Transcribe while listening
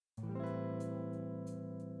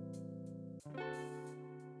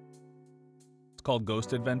It's called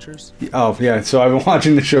Ghost Adventures. Oh, yeah. So I've been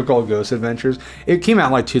watching the show called Ghost Adventures. It came out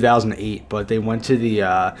in like 2008, but they went to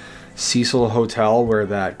the Cecil Hotel where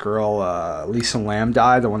that girl, Lisa Lamb,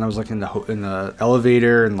 died. The one that was like in the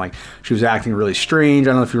elevator and like she was acting really strange. I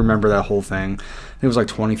don't know if you remember that whole thing. It was like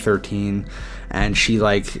 2013. And she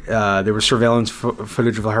like, there was surveillance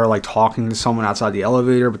footage of her like talking to someone outside the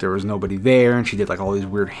elevator, but there was nobody there. And she did like all these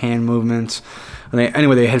weird hand movements. And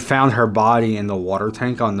they had found her body in the water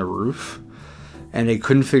tank on the roof. And they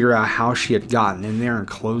couldn't figure out how she had gotten in there and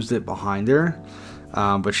closed it behind her.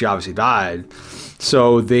 But she obviously died.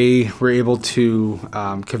 So they were able to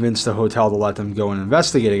convince the hotel to let them go and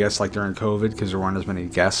investigate, I guess, like during COVID, because there weren't as many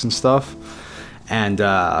guests and stuff. And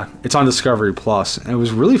it's on Discovery Plus. And it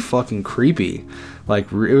was really fucking creepy.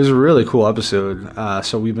 Like, it was a really cool episode.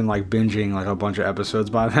 So we've been, like, binging, like, a bunch of episodes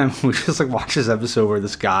by them. We just, like, watched this episode where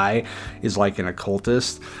this guy is, like, an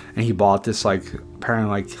occultist. And he bought this, like,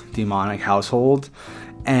 apparently, like, demonic household.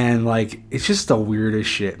 And, like, it's just the weirdest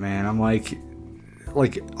shit, man. I'm like,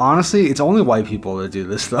 honestly, it's only white people that do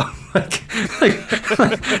this stuff.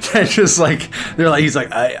 That's just like, they're like, he's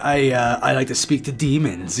like, I like to speak to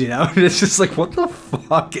demons, you know? And it's just like, what the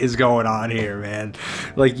fuck is going on here, man?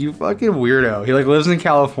 Like, you fucking weirdo. He like lives in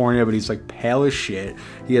California, but he's like pale as shit.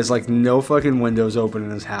 He has like no fucking windows open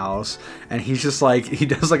in his house, and he's just like, he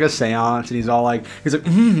does like a seance, and he's like,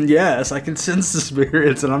 yes, I can sense the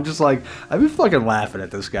spirits, and I'm just like, I'd be fucking laughing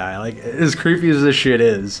at this guy, like, as creepy as this shit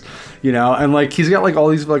is, you know? And like, he's got like all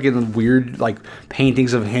these fucking weird like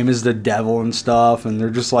paintings of him as the devil and stuff, and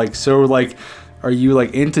they're just like, so like, are you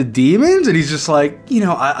like into demons? And he's just like, you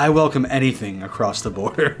know, I welcome anything across the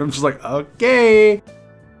board. I'm just like, okay.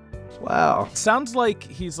 Wow. Sounds like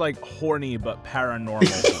he's like horny but paranormal.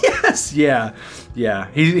 Yes,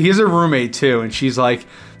 yeah. He's a roommate too, and she's like,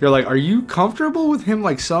 they're like, are you comfortable with him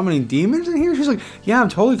like summoning demons in here? She's like, yeah, I'm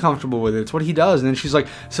totally comfortable with it. It's what he does. And then she's like,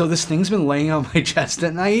 so this thing's been laying on my chest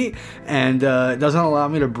at night, and it doesn't allow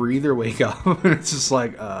me to breathe or wake up. And it's just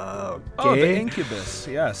like, okay. Oh, the incubus.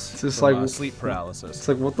 Yes. It's just like sleep paralysis. It's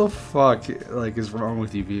like, what the fuck like is wrong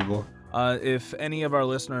with you people? If any of our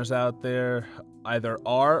listeners out there either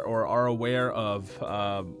are or are aware of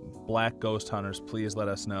black ghost hunters, please let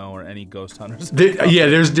us know, or any ghost hunters.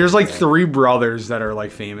 There's like 3 brothers that are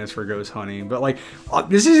like famous for ghost hunting, but like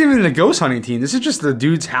this isn't even the ghost hunting team. This is just the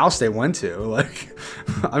dude's house they went to. Like,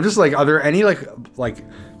 I'm just like, are there any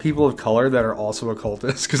like people of color that are also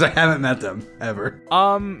occultists? Because I haven't met them ever.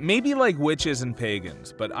 Maybe like witches and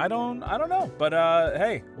pagans, but I don't know. But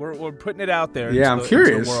hey, we're putting it out there. Yeah, I'm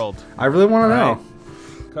curious. Into the world. I really want to know.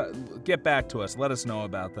 Get back to us. Let us know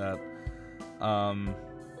about that.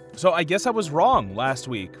 So I guess I was wrong last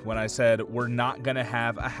week when I said we're not going to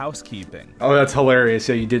have a housekeeping. Oh, that's hilarious.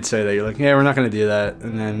 Yeah, you did say that. You're like, yeah, we're not going to do that.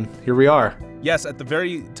 And then here we are. Yes, at the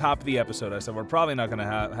very top of the episode, I said we're probably not going to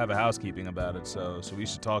have a housekeeping about it, so we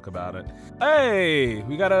should talk about it. Hey,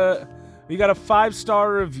 we got a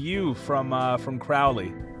 5-star review from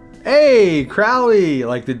Crowley. Hey, Crowley,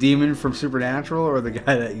 like the demon from Supernatural or the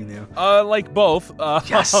guy that you knew? Like both.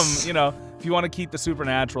 Yes. You know, if you want to keep the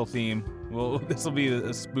Supernatural theme, well, this will be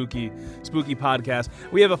a spooky podcast.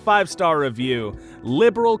 We have a 5-star review.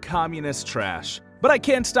 Liberal communist trash. But I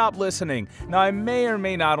can't stop listening. Now, I may or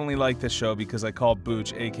may not only like this show because I call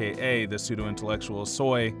Booch, a.k.a. the pseudo-intellectual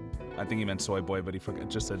soy, I think he meant soy boy, but he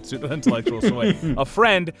just said pseudo-intellectual soy, a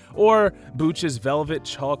friend, or Booch's velvet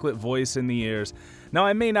chocolate voice in the ears. Now,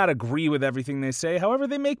 I may not agree with everything they say, however,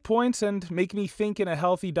 they make points and make me think in a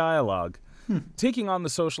healthy dialogue. Taking on the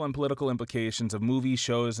social and political implications of movie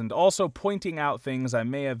shows and also pointing out things I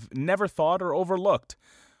may have never thought or overlooked.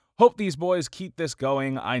 Hope these boys keep this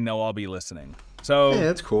going. I know I'll be listening. So, hey,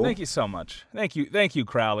 that's cool. Thank you so much. Thank you,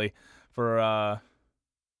 Crowley, for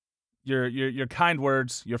your kind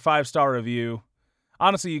words, your 5-star review.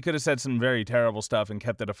 Honestly, you could have said some very terrible stuff and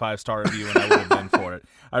kept it a 5-star review, and I would have been for it.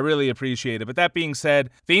 I really appreciate it. But that being said,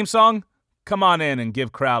 theme song, come on in and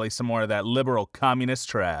give Crowley some more of that liberal communist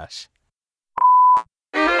trash.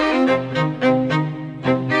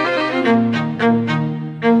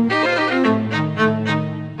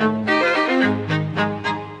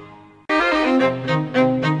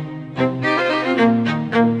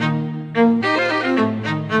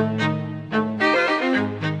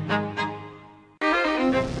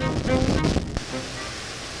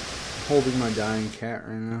 Holding my dying cat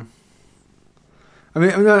right now. I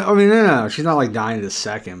mean, no, she's not like dying this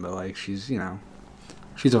second, but like she's, you know,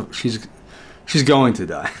 she's going to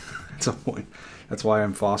die at some point. That's why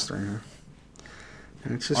I'm fostering her.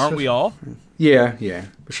 And it's just, aren't we all? Yeah.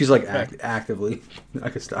 But she's like actively, I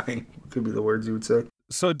guess, dying. Could be the words you would say.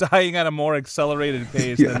 So dying at a more accelerated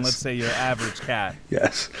pace Yes. than, let's say, your average cat.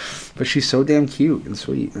 Yes. But she's so damn cute and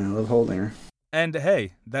sweet, and I love holding her. And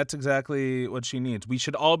hey, that's exactly what she needs. We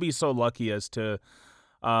should all be so lucky as to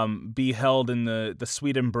be held in the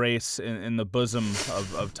sweet embrace in the bosom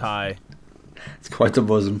of Ty. It's quite the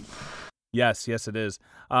bosom. Yes, it is.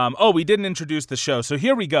 We didn't introduce the show, so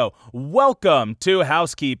here we go. Welcome to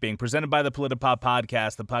Housekeeping, presented by the Politipop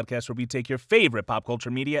Podcast, the podcast where we take your favorite pop culture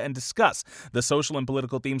media and discuss the social and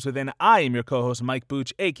political themes within. I am your co-host, Mike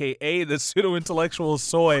Booch, a.k.a. the pseudo-intellectual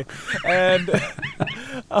Soy, and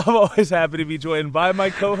I'm always happy to be joined by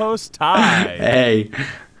my co-host, Ty. Hey.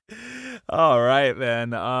 All right,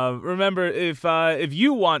 man. Remember, if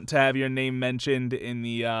you want to have your name mentioned in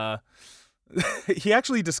the... He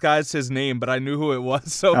actually disguised his name, but I knew who it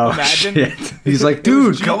was, so imagine. Shit. He's like,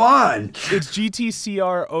 dude, come on. It's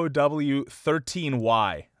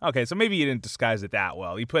GTCROW13Y. Okay, so maybe he didn't disguise it that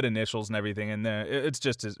well. He put initials and everything in there. It's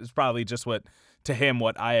probably just what, to him,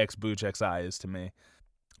 what IX Booch XI is to me.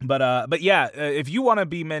 But yeah, if you want to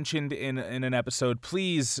be mentioned in an episode,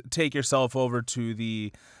 please take yourself over to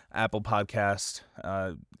the Apple Podcast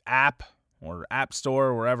app, or App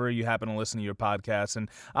Store, wherever you happen to listen to your podcasts, and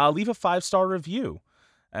leave a 5-star review,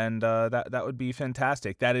 and that would be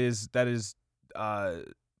fantastic. That is the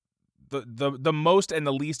most and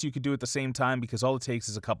the least you could do at the same time, because all it takes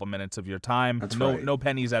is a couple minutes of your time. That's no, right. No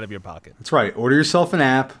pennies out of your pocket. That's right. Order yourself an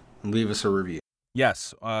app and leave us a review.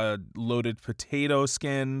 Yes, loaded potato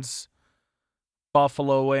skins,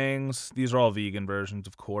 buffalo wings. These are all vegan versions,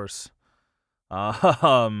 of course. What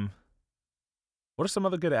are some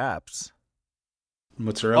other good apps?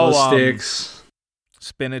 Mozzarella sticks,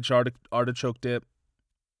 spinach artichoke dip.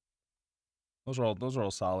 Those are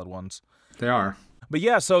all solid ones. They are. But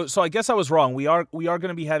yeah, so I guess I was wrong. We are going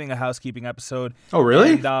to be having a housekeeping episode. Oh,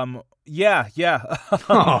 really? And yeah.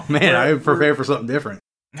 Oh man, I prepared for something different.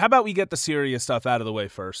 How about we get the serious stuff out of the way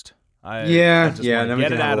first? Then we get can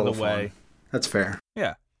it have out a of the little way. fun. That's fair.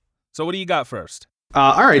 Yeah. So what do you got first?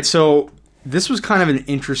 All right, so this was kind of an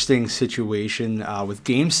interesting situation with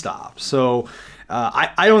GameStop. So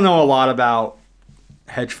I don't know a lot about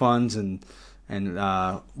hedge funds and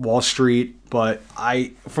Wall Street, but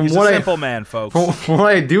He's a simple man, folks. From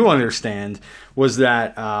what I do understand was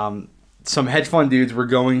that some hedge fund dudes were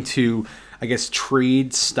going to, I guess,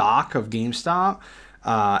 trade stock of GameStop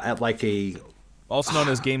at like a... Also known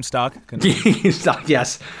as GameStop. GameStop,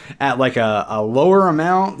 yes. At like a lower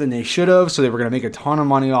amount than they should have, so they were going to make a ton of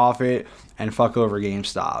money off it and fuck over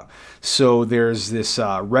GameStop. So there's this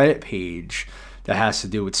Reddit page that has to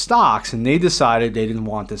do with stocks, and they decided they didn't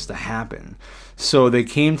want this to happen. So they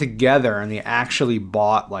came together and they actually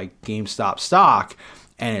bought like GameStop stock,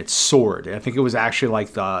 and it soared. I think it was actually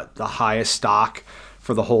like the highest stock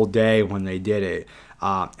for the whole day when they did it.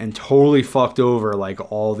 And totally fucked over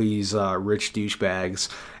like all these rich douchebags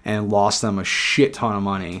and lost them a shit ton of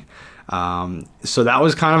money. So that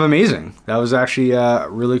was kind of amazing. That was actually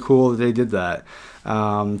really cool that they did that.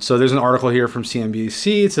 So there's an article here from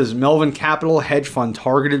CNBC. It says Melvin Capital hedge fund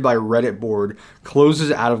targeted by Reddit board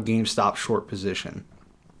closes out of GameStop short position.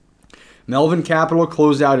 Melvin Capital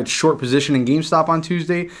closed out its short position in GameStop on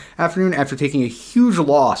Tuesday afternoon after taking a huge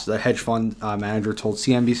loss, the hedge fund manager told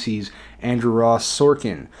CNBC's Andrew Ross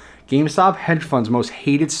Sorkin. GameStop hedge fund's most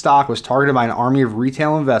hated stock was targeted by an army of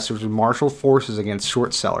retail investors who marshaled forces against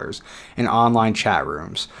short sellers in online chat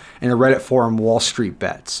rooms and the Reddit forum Wall Street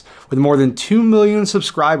Bets. With more than 2 million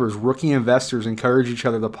subscribers, rookie investors encourage each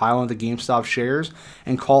other to pile into GameStop shares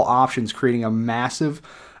and call options, creating massive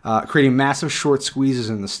short squeezes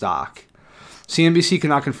in the stock. CNBC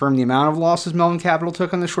cannot confirm the amount of losses Melvin Capital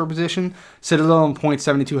took on the short position. Citadel and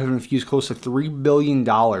Point72 have infused close to $3 billion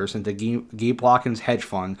into Gabe Plotkin's hedge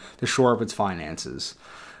fund to shore up its finances.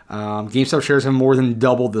 GameStop shares have more than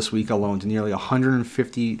doubled this week alone to nearly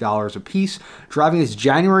 $150 a piece, driving its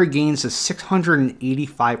January gains to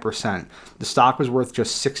 685%. The stock was worth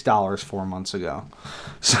just $6 4 months ago.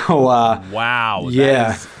 So, wow,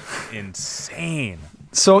 yeah, that is insane.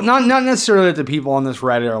 So not necessarily that the people on this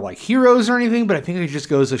Reddit are like heroes or anything, but I think it just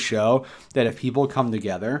goes to show that if people come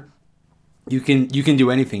together, you can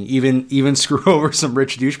do anything, even screw over some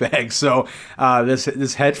rich douchebags. So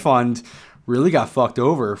this hedge fund really got fucked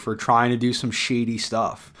over for trying to do some shady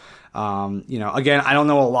stuff. Again, I don't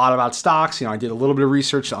know a lot about stocks. I did a little bit of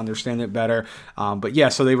research to understand it better. But yeah,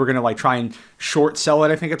 so they were going to like try and short sell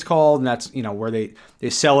it, I think it's called. And that's, where they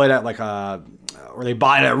sell it at like or they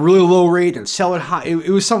buy it at a really low rate and sell it high. It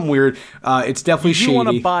was something weird. It's definitely shady. You want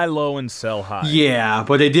to buy low and sell high. Yeah,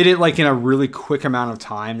 but they did it like in a really quick amount of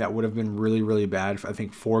time that would have been really, really bad, I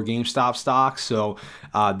think, for GameStop stocks. So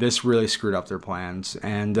this really screwed up their plans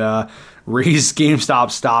and raised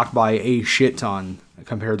GameStop stock by a shit ton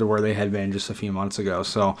compared to where they had been just a few months ago.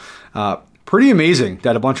 So pretty amazing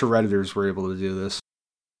that a bunch of Redditors were able to do this.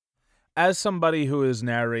 As somebody who has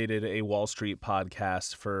narrated a Wall Street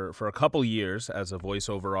podcast for a couple years as a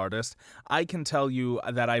voiceover artist, I can tell you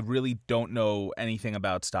that I really don't know anything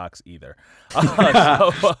about stocks either.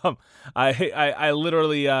 I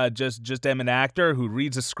literally just am an actor who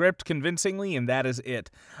reads a script convincingly, and that is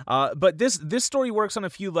it. But this story works on a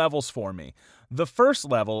few levels for me. The first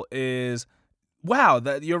level is, wow,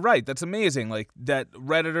 that you're right. That's amazing. Like that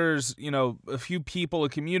Redditors, a few people, a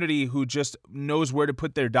community who just knows where to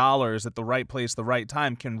put their dollars at the right place, the right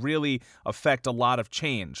time, can really affect a lot of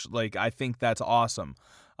change. Like, I think that's awesome.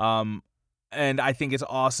 And I think it's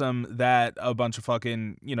awesome that a bunch of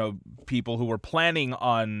fucking, people who were planning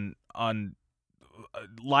on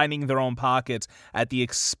lining their own pockets at the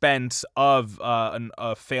expense of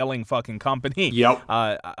a failing fucking company. Yep.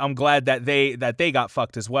 I'm glad that they got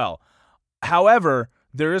fucked as well. However,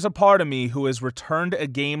 there is a part of me who has returned a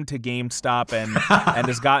game to GameStop and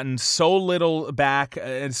has gotten so little back,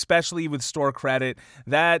 especially with store credit,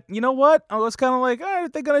 that, you know what? I was kind of like, all right,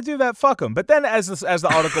 if they're going to do that, fuck them. But then as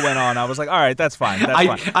the article went on, I was like, all right, that's fine.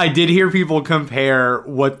 I did hear people compare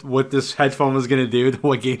what this headphone was going to do to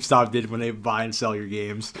what GameStop did when they buy and sell your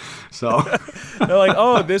games. So they're like,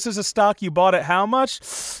 oh, this is a stock you bought at how much?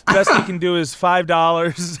 Best we can do is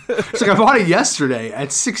 $5. It's like, I bought it yesterday at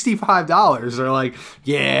 $65. They're like,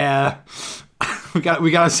 yeah, we got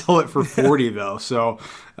to sell it for $40 though, so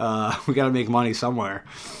we got to make money somewhere.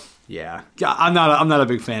 Yeah, I'm not a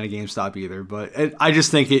big fan of GameStop either, but I just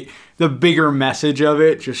think the bigger message of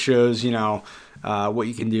it just shows what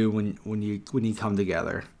you can do when you come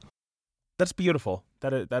together. That's beautiful.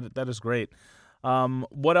 That is great.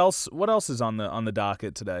 What else is on the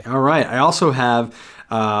docket today? All right. I also have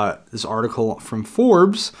this article from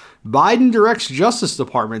Forbes. Biden directs Justice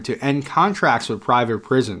Department to end contracts with private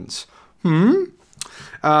prisons. So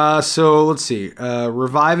let's see.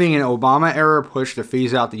 Reviving an Obama-era push to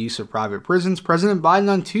phase out the use of private prisons, President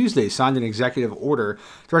Biden on Tuesday signed an executive order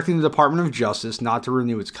directing the Department of Justice not to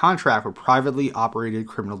renew its contract with privately operated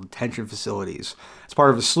criminal detention facilities as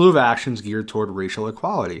part of a slew of actions geared toward racial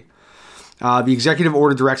equality. The executive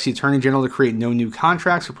order directs the Attorney General to create no new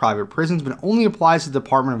contracts for private prisons, but only applies to the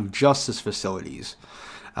Department of Justice facilities.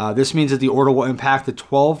 This means that the order will impact the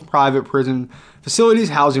 12 private prison facilities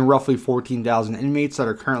housing roughly 14,000 inmates that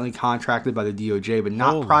are currently contracted by the DOJ, but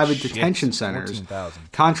not private detention centers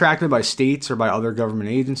 14,000. contracted by states or by other government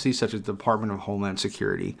agencies such as the Department of Homeland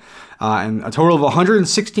Security. And a total of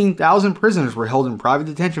 116,000 prisoners were held in private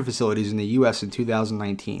detention facilities in the U.S. in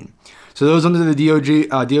 2019. So those under the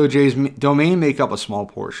DOJ's domain make up a small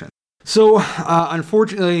portion. So,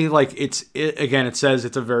 unfortunately, it says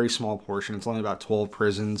it's a very small portion. It's only about 12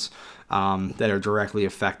 prisons that are directly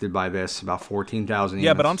affected by this, about 14,000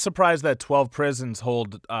 Yeah, but I'm surprised that 12 prisons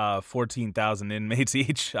hold 14,000 inmates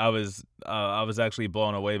each. I was actually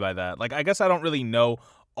blown away by that. Like, I guess I don't really know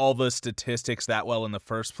all the statistics that well in the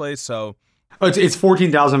first place, so... Oh, it's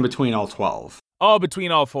 14,000 between all 12. Oh,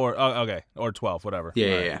 between all four. Oh, okay. Or 12, whatever.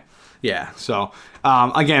 Yeah. So,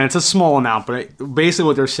 again, it's a small amount, but basically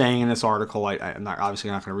what they're saying in this article, I'm obviously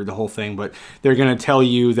not going to read the whole thing, but they're going to tell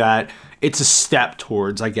you that it's a step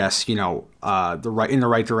towards, I guess, in the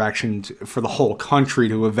right direction for the whole country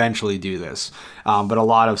to eventually do this. But a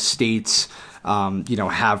lot of states,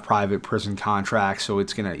 have private prison contracts, so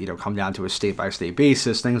it's going to, come down to a state-by-state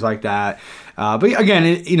basis, things like that. But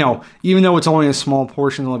again, even though it's only a small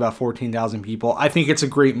portion, only about 14,000 people, I think it's a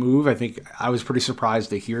great move. I think I was pretty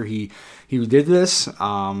surprised to hear he did this.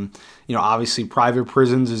 Obviously private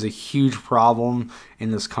prisons is a huge problem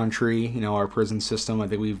in this country. Our prison system, I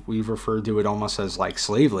think we've referred to it almost as like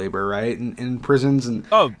slave labor, right? In prisons.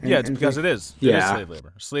 It's because it is. Yeah. It is slave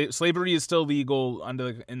labor. Slavery is still legal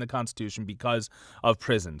in the Constitution because of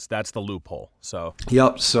prisons. That's the loophole. So.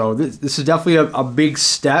 Yep. So this is definitely a big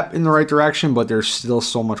step in the right direction, but there's still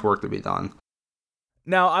so much work to be done.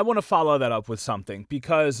 Now, I want to follow that up with something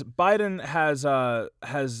because Biden has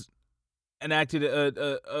enacted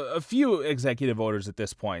a few executive orders at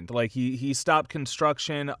this point. Like he stopped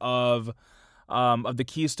construction of the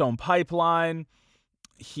Keystone Pipeline.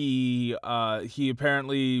 He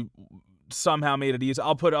apparently somehow made it easy.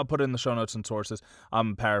 I'll put it in the show notes and sources.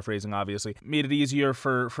 I'm paraphrasing, obviously. Made it easier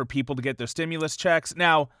for people to get their stimulus checks.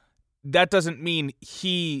 Now, that doesn't mean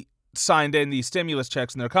he signed in these stimulus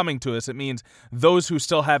checks and they're coming to us. It means those who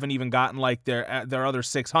still haven't even gotten like their other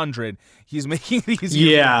 600, he's making it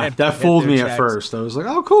easier. Yeah, that fooled me at first. I was like,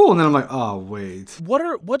 oh, cool. And then I'm like, oh, wait.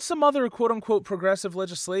 What's some other quote unquote progressive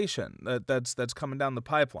legislation that's coming down the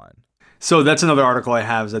pipeline? So that's another article I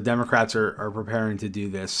have, is that Democrats are preparing to do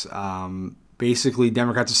this. Basically,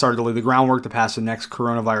 Democrats have started to lay the groundwork to pass the next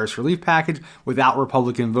coronavirus relief package without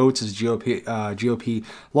Republican votes, as GOP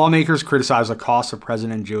lawmakers criticize the cost of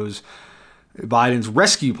President Joe Biden's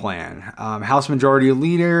rescue plan. House Majority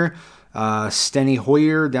Leader Steny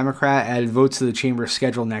Hoyer, Democrat, added votes to the chamber's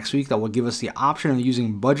schedule next week that will give us the option of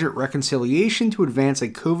using budget reconciliation to advance a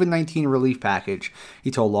COVID-19 relief package,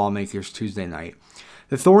 he told lawmakers Tuesday night.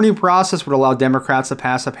 The thorny process would allow Democrats to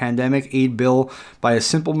pass a pandemic aid bill by a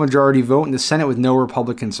simple majority vote in the Senate with no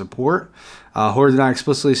Republican support. Hoyer did not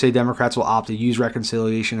explicitly say Democrats will opt to use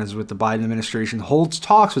reconciliation as with the Biden administration holds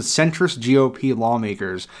talks with centrist GOP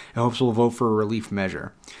lawmakers and hopes will vote for a relief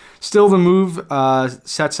measure. Still, the move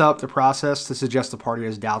sets up the process to suggest the party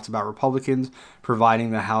has doubts about Republicans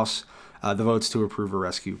providing the House the votes to approve a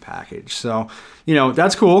rescue package. So,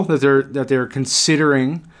 that's cool that they're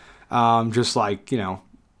considering just like,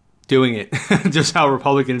 doing it, just how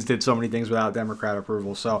Republicans did so many things without Democrat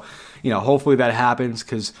approval. So, hopefully that happens,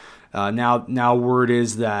 because now word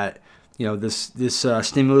is that, this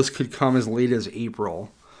stimulus could come as late as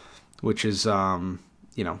April, which is, kind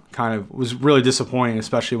of was really disappointing,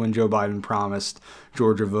 especially when Joe Biden promised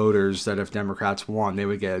Georgia voters that if Democrats won, they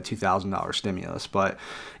would get a $2,000 stimulus. But,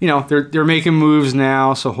 they're making moves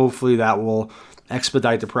now, so hopefully that will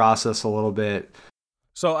expedite the process a little bit.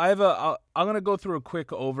 So I'm going to go through a quick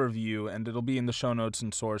overview, and it'll be in the show notes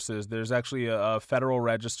and sources. There's actually a Federal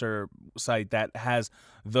Register site that has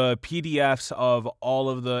the PDFs of all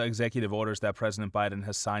of the executive orders that President Biden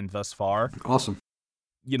has signed thus far. Awesome.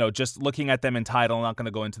 Just looking at them in title, I'm not going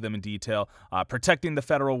to go into them in detail. Protecting the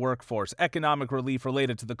federal workforce, economic relief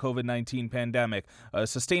related to the COVID-19 pandemic, a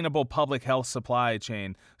sustainable public health supply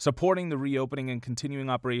chain, supporting the reopening and continuing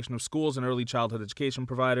operation of schools and early childhood education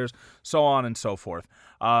providers, so on and so forth.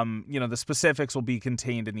 The specifics will be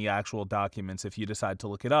contained in the actual documents if you decide to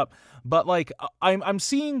look it up. But I'm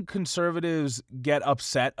seeing conservatives get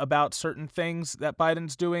upset about certain things that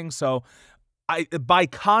Biden's doing. So by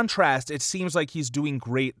contrast, it seems like he's doing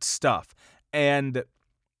great stuff, and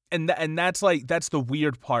that's the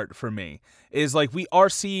weird part for me, is like we are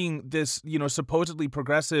seeing this supposedly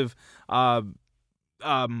progressive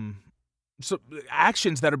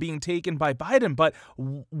actions that are being taken by Biden, but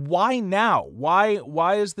why now?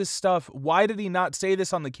 Why is this stuff? Why did he not say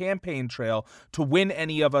this on the campaign trail to win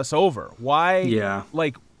any of us over? Why? Yeah.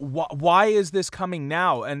 Why is this coming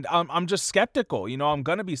now? And I'm just skeptical. I'm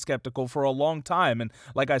gonna be skeptical for a long time. And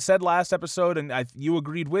like I said last episode, and you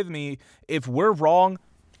agreed with me, if we're wrong,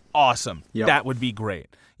 awesome. Yep. That would be great.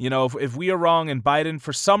 If we are wrong and Biden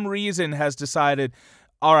for some reason has decided,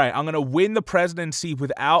 all right, I'm going to win the presidency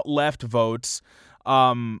without left votes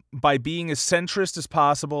by being as centrist as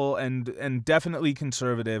possible and definitely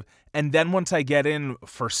conservative. And then once I get in,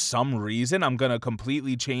 for some reason, I'm going to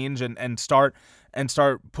completely change and start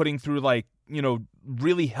putting through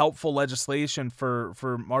really helpful legislation for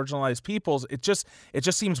marginalized peoples. It just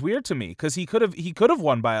seems weird to me, because he could have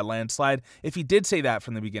won by a landslide if he did say that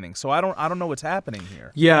from the beginning. So I don't know what's happening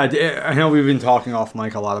here. Yeah, I know we've been talking off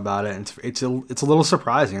mic a lot about it, and it's a little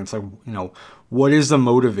surprising. It's like, what is the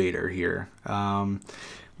motivator here?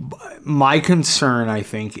 My concern, I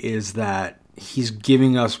think, is that he's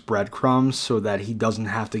giving us breadcrumbs so that he doesn't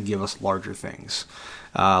have to give us larger things.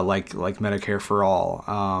 Like Medicare for all,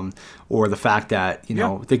 or the fact that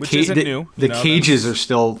the cages are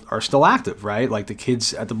still active, right? Like the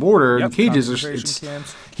kids at the border, the cages are.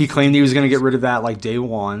 He claimed he was going to get rid of that day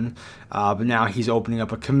one, but now he's opening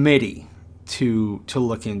up a committee to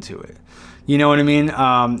look into it. You know what I mean?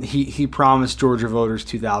 He promised Georgia voters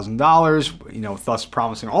 $2,000, thus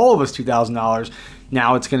promising all of us $2,000.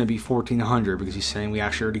 Now it's going to be $1,400, because he's saying we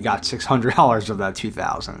actually already got $600 of that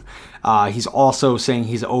 $2,000. He's also saying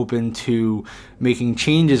he's open to making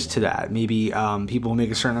changes to that. Maybe people who make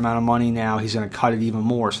a certain amount of money now, he's going to cut it even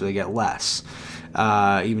more so they get less.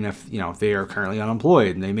 Even if they are currently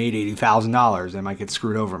unemployed and they made $80,000, they might get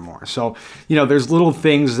screwed over more. So there's little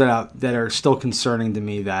things that are still concerning to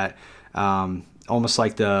me, that almost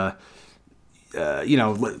like the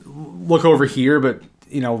look over here, but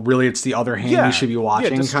really it's the other hand you should be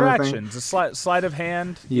watching, distractions, kind of a thing. sleight of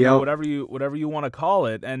hand, whatever you want to call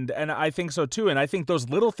it, and I think so too. And I think those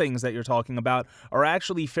little things that you're talking about are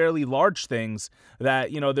actually fairly large things that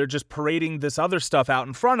they're just parading this other stuff out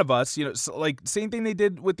in front of us. Like same thing they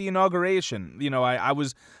did with the inauguration.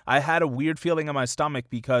 I had a weird feeling in my stomach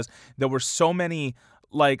because there were so many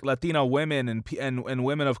like Latino women and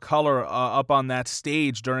women of color up on that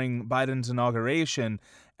stage during Biden's inauguration.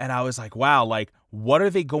 And I was like, wow, like, what are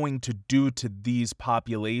they going to do to these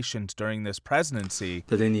populations during this presidency?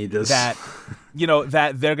 Do they need this? That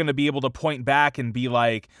they're going to be able to point back and be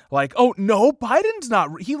like, oh, no, Biden's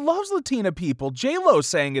not. He loves Latina people. J-Lo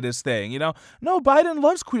saying it his thing. No, Biden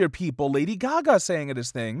loves queer people. Lady Gaga saying it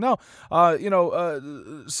his thing. No,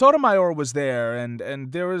 Sotomayor was there,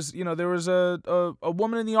 and there was a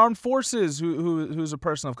woman in the armed forces who's a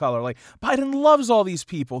person of color. Like, Biden loves all these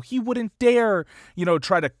people. He wouldn't dare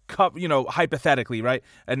try to hypothetically, right?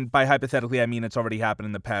 And by hypothetically, I mean it's already happened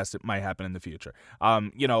in the past. It might happen in the future.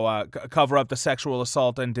 Cover up the sexual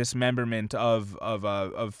assault and dismemberment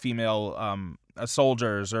of female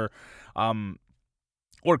soldiers, or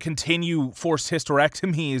continue forced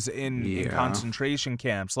hysterectomies in concentration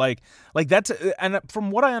camps. Like that's, and from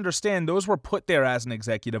what I understand, those were put there as an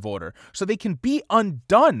executive order so they can be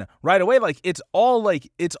undone right away. It's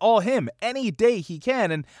all him any day he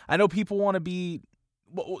can. And I know people want to be,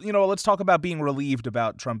 let's talk about being relieved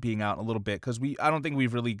about Trump being out a little bit, because I don't think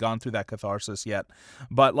we've really gone through that catharsis yet.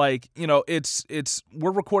 But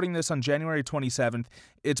we're recording this on January 27th.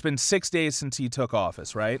 It's been 6 days since he took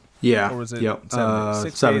office, right? Yeah. Or was it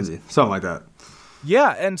 7 days? Something like that. Yeah,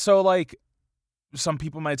 and so some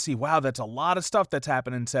people might see, wow, that's a lot of stuff that's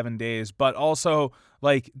happened in 7 days, but also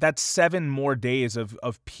that's 7 more days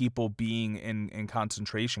of people being in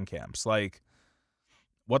concentration camps.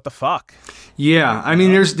 What the fuck? Yeah, I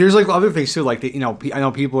mean, there's other things too. I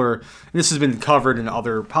know people are. This has been covered in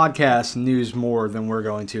other podcasts, and news more than we're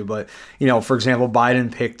going to. But for example, Biden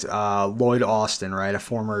picked Lloyd Austin, right,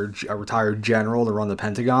 a retired general, to run the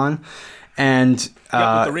Pentagon, and with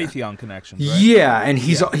the Raytheon connections. Right? Yeah, and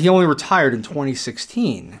he only retired in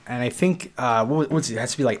 2016, and I think it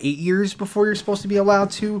has to be 8 years before you're supposed to be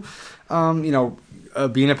allowed to,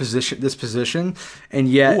 be in this position, and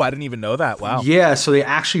yet... Oh, I didn't even know that. Wow. Yeah, so they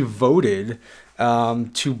actually voted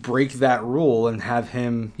to break that rule and have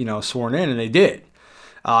him, sworn in, and they did.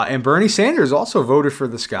 And Bernie Sanders also voted for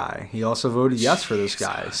this guy. He also voted yes for this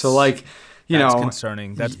guy. So, that's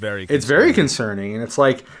concerning. That's very concerning. It's very concerning, and it's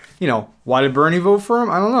why did Bernie vote for him?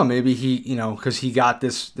 I don't know. Maybe he, because he got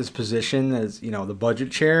this position as, the budget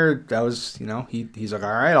chair. That was, he's like,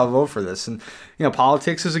 all right, I'll vote for this. And,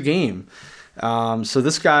 politics is a game. So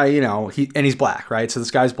this guy, he's black, right? So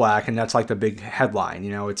this guy's black, and that's the big headline.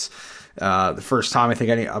 It's the first time I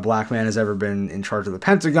think a black man has ever been in charge of the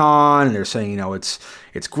Pentagon, and they're saying, it's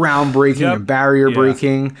groundbreaking and barrier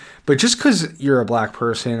breaking. But just because you're a black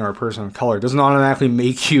person or a person of color doesn't automatically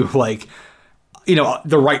make you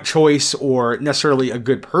the right choice or necessarily a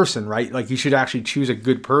good person, right? You should actually choose a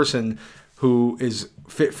good person who is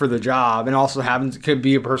fit for the job and also could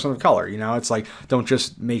be a person of color. It's don't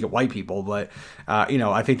just make it white people. But,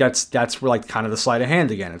 I think that's where kind of the sleight of hand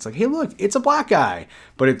again. It's hey, look, it's a black guy,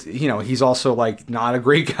 but it's, he's also not a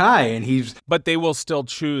great guy, and but they will still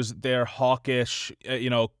choose their hawkish,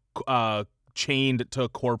 chained to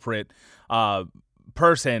corporate,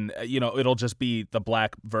 person, it'll just be the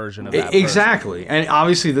black version of that exactly person. And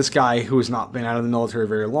obviously this guy who has not been out of the military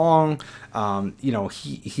very long,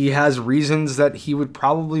 he has reasons that he would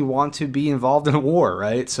probably want to be involved in a war,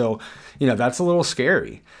 right? So that's a little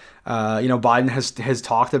scary. Biden has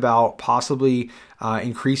talked about possibly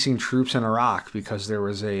increasing troops in Iraq because there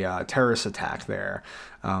was a terrorist attack there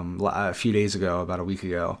a few days ago, about a week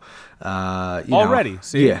ago. Already,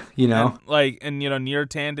 see, yeah, and Neera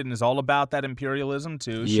Tanden is all about that imperialism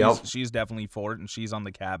too. She's definitely for it, and she's on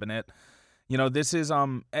the cabinet. This is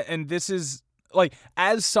and this is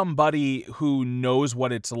as somebody who knows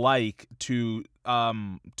what it's like to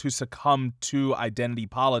succumb to identity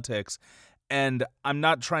politics. And I'm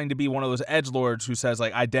not trying to be one of those edgelords who says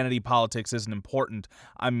identity politics isn't important.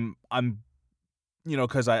 I'm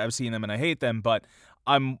because I've seen them and I hate them, but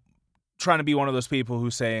I'm trying to be one of those people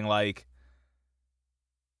who's saying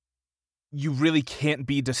you really can't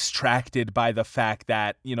be distracted by the fact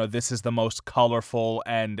that this is the most colorful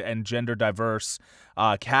and gender diverse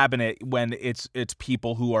cabinet when it's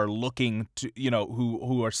people who are looking to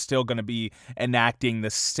who are still going to be enacting the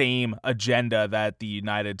same agenda that the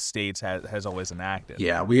United States has always enacted.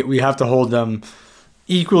 Yeah, we have to hold them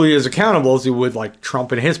equally as accountable as you would like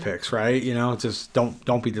Trump and his picks, right? You know, just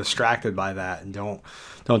don't be distracted by that, and don't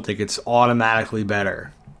think it's automatically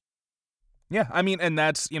better. Yeah, I mean, and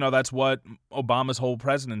that's what Obama's whole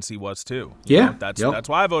presidency was too. Yeah, that's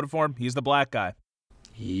why I voted for him. He's the black guy.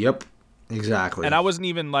 Yep, exactly. And I wasn't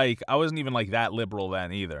even like that liberal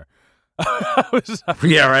then either.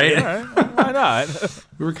 Yeah, right. All right, why not?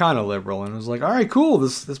 We were kind of liberal, and it was like, all right, cool.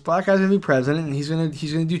 This black guy's gonna be president, and he's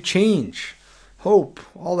gonna do change, hope,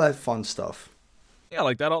 all that fun stuff. Yeah,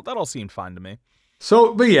 like that all seemed fine to me.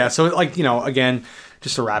 So, but yeah, so like, you know, again,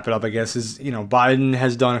 just to wrap it up, I guess is, you know, Biden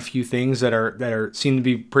has done a few things that are seem to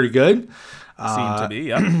be pretty good. Seem to be,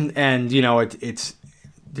 yeah. And you know, it's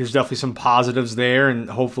there's definitely some positives there,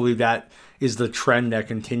 and hopefully that is the trend that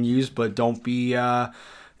continues. But don't be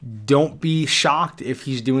shocked if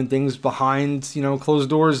he's doing things behind, you know, closed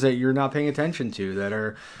doors that you're not paying attention to that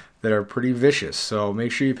are pretty vicious. So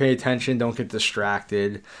make sure you pay attention. Don't get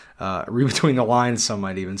distracted. Read between the lines, some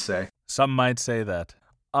might even say. Some might say that.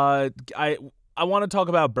 I want to talk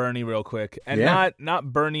about Bernie real quick, and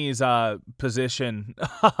not Bernie's position.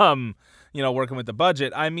 You know, working with the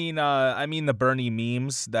budget. I mean the Bernie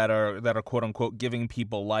memes that are quote unquote giving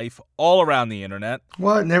people life all around the internet.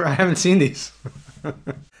 What? Never. I haven't seen these.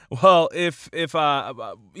 Well, if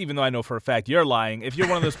even though I know for a fact you're lying, if you're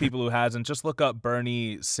one of those people who hasn't, just look up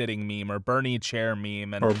Bernie sitting meme or Bernie chair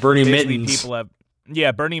meme, and or Bernie mittens.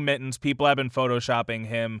 Bernie mittens. People have been photoshopping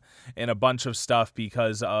him in a bunch of stuff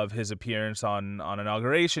because of his appearance on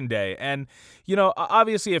Inauguration Day. And, you know,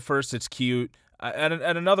 obviously at first it's cute. At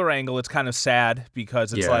another angle, it's kind of sad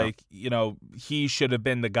because it's like, you know, he should have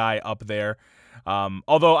been the guy up there.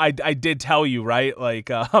 Although I did tell you, right,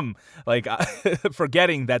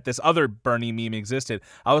 forgetting that this other Bernie meme existed,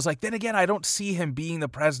 I was like, then again, I don't see him being the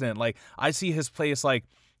president. Like, I see his place, like,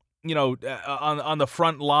 you know, on the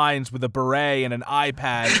front lines with a beret and an eye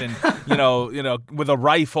patch, and you know, with a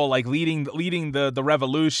rifle, like leading the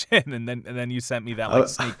revolution. And then you sent me that like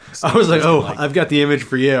sneak I was like, I've got the image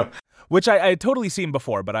for you. Which I had totally seen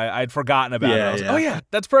before, but I'd forgotten about it. I was like, oh yeah,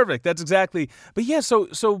 that's perfect. That's exactly. But yeah, so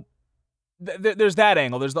there's that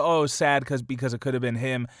angle. There's the sad because it could have been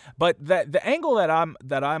him. But the angle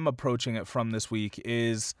that I'm approaching it from this week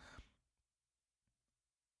is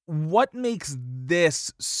what makes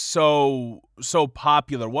this so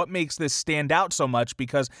popular? What makes this stand out so much?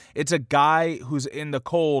 Because it's a guy who's in the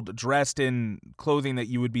cold, dressed in clothing that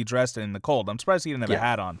you would be dressed in the cold. I'm surprised he didn't have a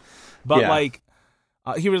hat on, but like.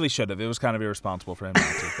 He really should have. It was kind of irresponsible for him not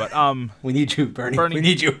to. But we need you, Bernie. We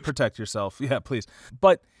need you. Protect yourself. Yeah, please.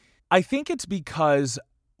 But I think it's because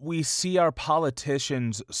we see our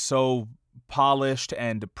politicians so polished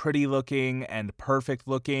and pretty looking and perfect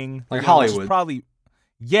looking, like Hollywood.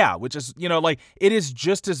 Which is, you know, like it is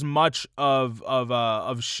just as much of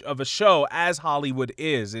a show as Hollywood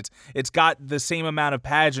is. It's got the same amount of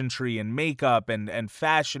pageantry and makeup and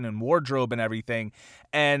fashion and wardrobe and everything,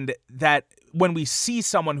 and that when we see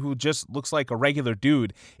someone who just looks like a regular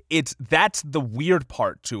dude, that's the weird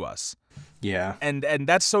part to us. Yeah, and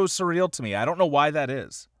that's so surreal to me. I don't know why that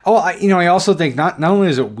is. Oh, I also think not only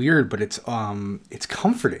is it weird, but it's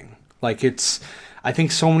comforting. Like I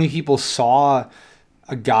think so many people saw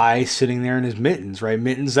a guy sitting there in his mittens, right?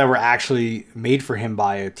 Mittens that were actually made for him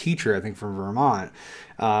by a teacher, I think from Vermont.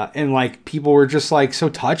 And like people were just like so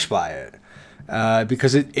touched by it.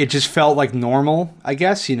 Because it just felt like normal, I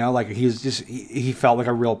guess, you know, like he felt like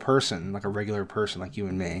a real person, like a regular person like you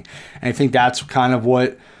and me. And I think that's kind of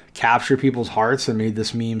what captured people's hearts and made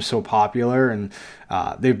this meme so popular, and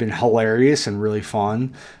they've been hilarious and really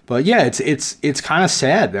fun. But yeah, it's kind of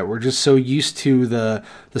sad that we're just so used to the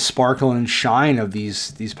sparkle and shine of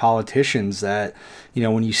these politicians that, you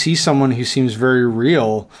know, when you see someone who seems very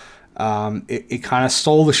real, it kind of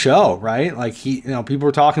stole the show, right? Like people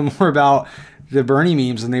were talking more about the Bernie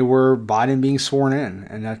memes than they were Biden being sworn in,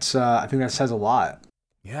 and that's I think that says a lot.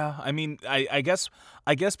 Yeah, I mean, I guess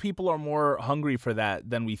people are more hungry for that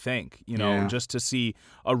than we think, you know, just to see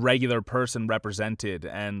a regular person represented,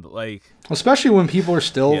 and like, especially when people are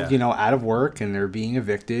still, you know, out of work and they're being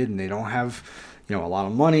evicted and they don't have, you know, a lot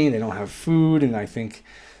of money, they don't have food, and I think,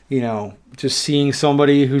 you know, just seeing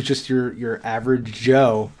somebody who's just your average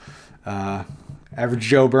Joe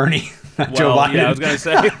Bernie. Not Joe Biden. Yeah, I was gonna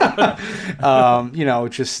say. You know,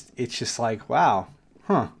 it's just like, wow,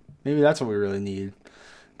 maybe that's what we really need.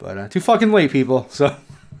 But too fucking late, people. So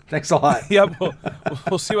thanks a lot. Yep,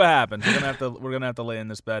 we'll see what happens. We're gonna have to lay in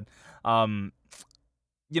this bed. You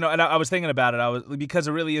know, and I was thinking about it. Because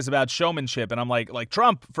it really is about showmanship, and I'm like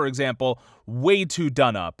Trump, for example, way too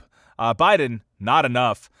done up. Biden, not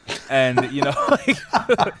enough. And like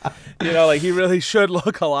like he really should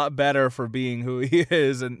look a lot better for being who he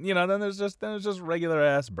is. And then there's just regular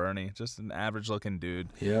ass Bernie, just an average looking dude.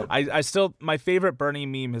 Yep. I still, my favorite Bernie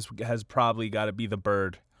meme has probably got to be the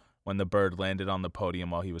bird, when the bird landed on the podium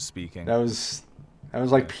while he was speaking. That was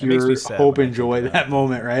like pure hope and joy, that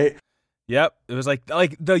moment, right? Yep. It was like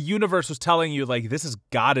the universe was telling you, like, this has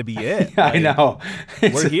got to be it. Yeah, I know.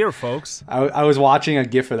 We're here, folks. I was watching a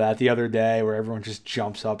GIF of that the other day where everyone just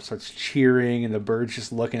jumps up, starts cheering, and the bird's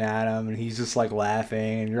just looking at him, and he's just like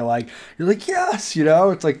laughing, and you're like, yes,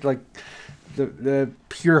 it's like the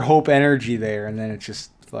pure hope energy there, and then it's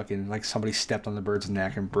just fucking like somebody stepped on the bird's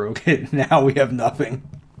neck and broke it. Now we have nothing.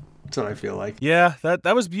 That's what I feel like. Yeah,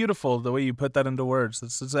 that was beautiful, the way you put that into words.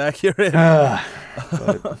 That's accurate.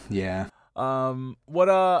 But, yeah. So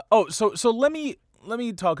let me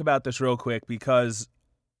talk about this real quick, because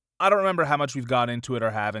I don't remember how much we've got into it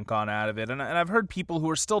or haven't gone out of it, and I've heard people who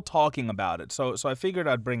are still talking about it. So I figured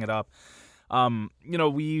I'd bring it up.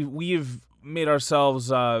 We've made ourselves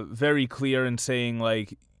very clear in saying,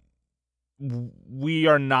 like, we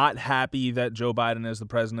are not happy that Joe Biden is the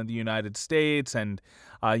president of the United States, and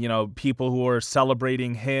people who are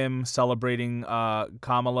celebrating him, celebrating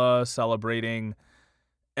Kamala, celebrating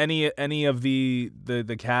any of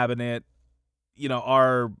the cabinet,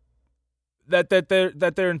 are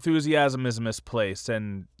that their enthusiasm is misplaced.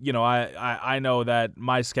 And I know that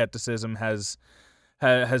my skepticism has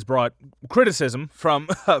brought criticism from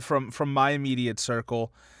my immediate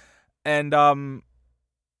circle. And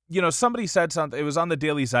somebody said something. It was on the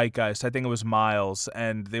Daily Zeitgeist. I think it was Miles,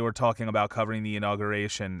 and they were talking about covering the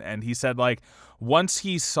inauguration. And he said, like, once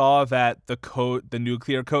he saw that the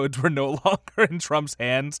nuclear codes were no longer in Trump's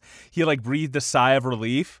hands, he like breathed a sigh of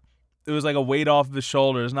relief. It was like a weight off of his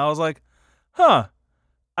shoulders. And I was like, I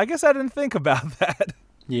guess I didn't think about that.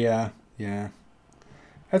 Yeah.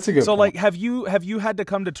 That's a good point. So, like, have you had to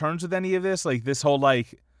come to terms with any of this? Like, this whole,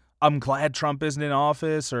 like, I'm glad Trump isn't in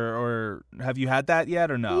office, or have you had that yet,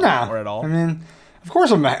 or no? Nah, or at all? I mean, of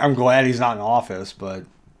course I'm glad he's not in office, but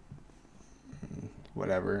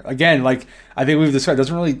whatever. Again, like, I think we've decided,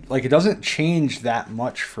 it doesn't change that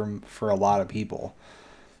much for a lot of people.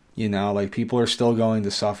 Like, people are still going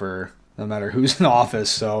to suffer no matter who's in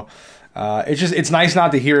office. So it's nice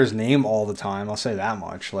not to hear his name all the time. I'll say that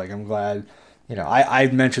much. Like, I'm glad.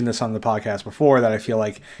 I've mentioned this on the podcast before, that I feel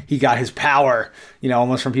like he got his power,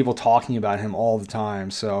 almost from people talking about him all the time.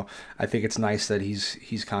 So I think it's nice that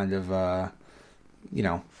he's kind of,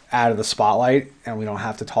 out of the spotlight, and we don't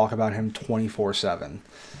have to talk about him 24/7,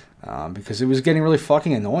 because it was getting really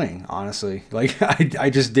fucking annoying, honestly. Like, I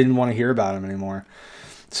just didn't want to hear about him anymore.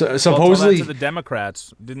 So supposedly, to the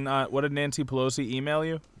Democrats, what did Nancy Pelosi email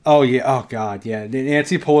you? Oh yeah, oh god, yeah.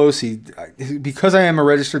 Nancy Pelosi, because I am a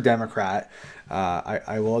registered Democrat,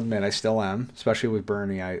 I will admit I still am, especially with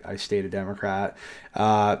Bernie. I stayed a Democrat.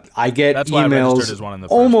 I get emails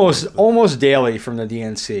almost daily from the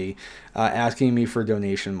DNC asking me for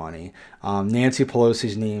donation money. Nancy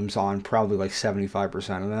Pelosi's name's on probably like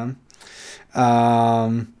 75% of them,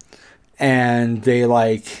 and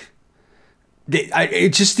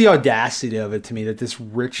it's just the audacity of it to me that this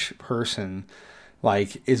rich person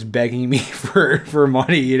like is begging me for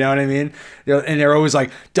money, you know what I mean? And they're always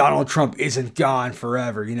like, Donald Trump isn't gone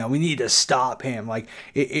forever, we need to stop him. Like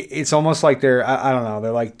it's almost like they're I don't know,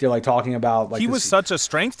 they're like talking about like he was such a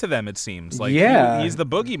strength to them, it seems. Like he's the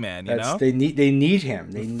boogeyman, They need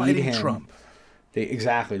him. They need him. Trump. They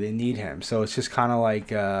need him. So it's just kind of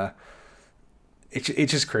like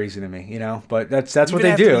it's just crazy to me, But that's what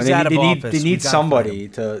they do, and they need somebody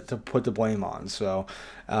to put the blame on. So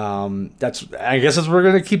I guess that's what we're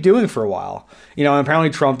gonna keep doing for a while, And apparently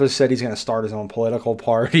Trump has said he's gonna start his own political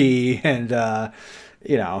party, and so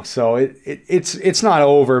it's not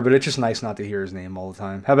over, but it's just nice not to hear his name all the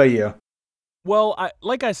time. How about you? Well,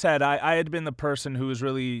 like I said, I had been the person who was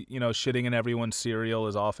really shitting in everyone's cereal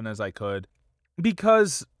as often as I could,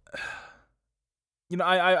 because.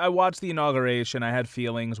 I watched the inauguration. I had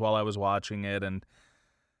feelings while I was watching it, and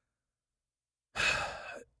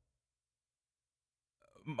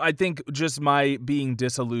I think just my being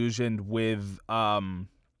disillusioned with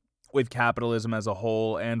capitalism as a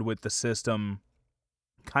whole and with the system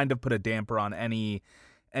kind of put a damper on any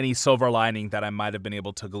silver lining that I might have been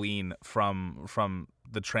able to glean from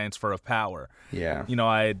the transfer of power. Yeah.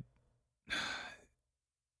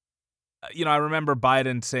 I remember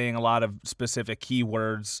Biden saying a lot of specific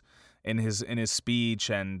keywords in his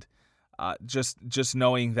speech, and just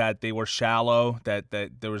knowing that they were shallow, that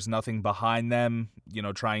there was nothing behind them.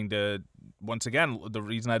 Trying to, once again, the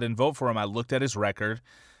reason I didn't vote for him, I looked at his record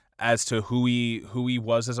as to who he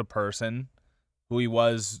was as a person, who he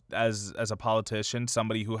was as a politician,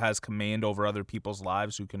 somebody who has command over other people's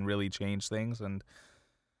lives, who can really change things. And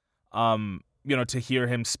to hear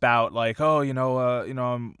him spout like, oh,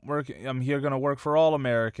 I'm here gonna work for all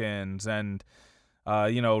Americans, and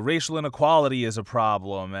racial inequality is a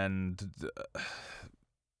problem, and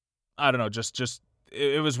I don't know, just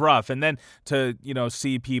it was rough. And then to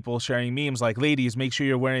see people sharing memes like, ladies, make sure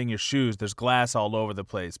you're wearing your shoes, there's glass all over the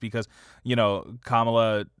place, because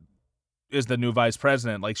Kamala is the new vice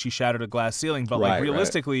president. Like, she shattered a glass ceiling, but like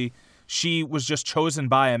realistically, she was just chosen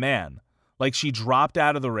by a man. Like, she dropped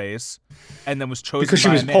out of the race and then was chosen because she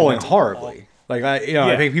by was a man. polling horribly. Like, I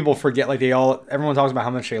think people forget, like, everyone talks about how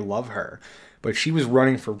much they love her, but she was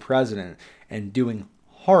running for president and doing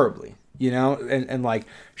horribly, and like,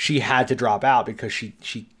 she had to drop out because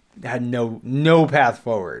she had no path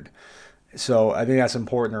forward. So I think that's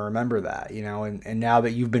important to remember that, and now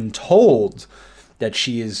that you've been told that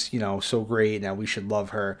she is, so great and that we should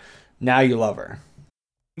love her, now you love her.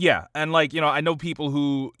 Yeah, and like, I know people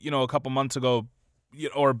who, a couple months ago,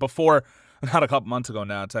 or before, not a couple months ago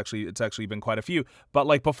now, it's actually been quite a few, but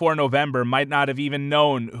like before November might not have even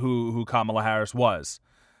known who Kamala Harris was.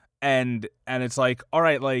 And it's like, all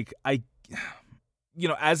right, like,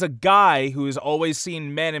 as a guy who has always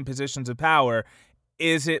seen men in positions of power,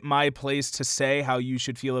 is it my place to say how you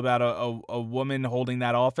should feel about a woman holding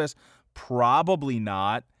that office? Probably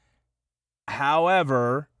not.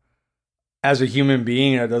 However, as a human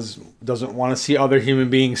being that doesn't want to see other human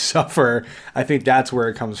beings suffer, I think that's where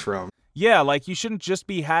it comes from. Yeah, like, you shouldn't just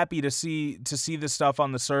be happy to see this stuff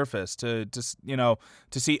on the surface, to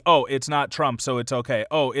see, oh, it's not Trump, so it's okay.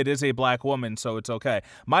 Oh, it is a black woman, so it's okay.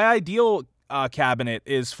 My ideal cabinet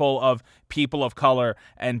is full of people of color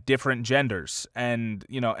and different genders, and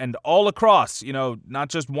and all across, not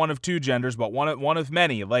just one of two genders, but one of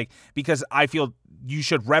many. Like, because I feel you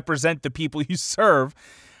should represent the people you serve.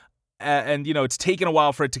 And it's taken a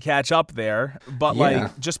while for it to catch up there, but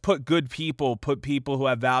like, just put people who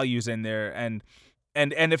have values in there, and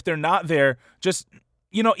if they're not there, just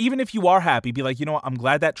even if you are happy, be like, I'm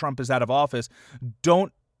glad that Trump is out of office.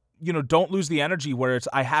 Don't lose the energy where it's,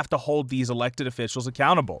 I have to hold these elected officials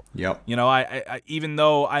accountable. Yep. I even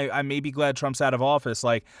though I may be glad Trump's out of office,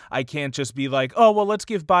 like, I can't just be like, oh, well, let's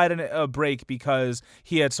give Biden a break because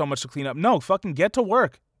he had so much to clean up. No, fucking get to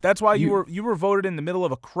work. That's why you were voted in the middle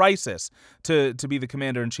of a crisis to be the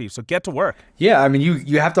commander-in-chief. So get to work. Yeah, I mean,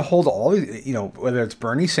 you have to hold all, whether it's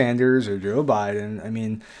Bernie Sanders or Joe Biden. I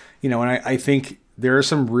mean, and I think there are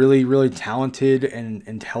some really, really talented and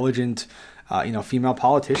intelligent, female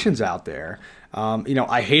politicians out there.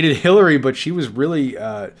 I hated Hillary, but she was really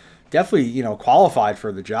definitely, qualified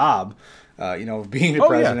for the job. Being the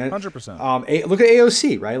president. 100%. Look at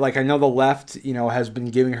AOC, right? Like, I know the left, has been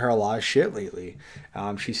giving her a lot of shit lately.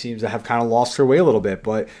 She seems to have kind of lost her way a little bit.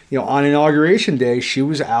 But, on Inauguration Day, she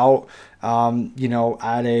was out,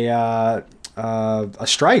 at a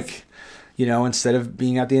strike, instead of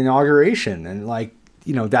being at the inauguration. And, like,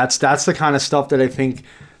 that's the kind of stuff that I think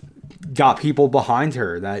got people behind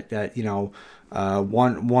her, that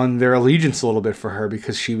won their allegiance a little bit for her,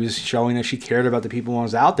 because she was showing that she cared about the people who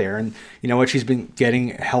was out there. And she's been getting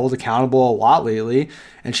held accountable a lot lately,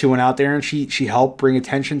 and she went out there and she helped bring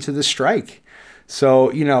attention to the strike. So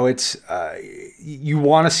it's you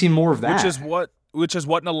want to see more of that, which is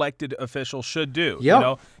what an elected official should do.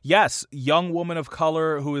 Yep. Yes, young woman of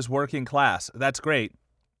color who is working class, that's great.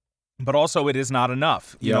 But also, it is not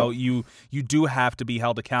enough. You do have to be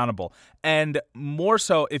held accountable, and more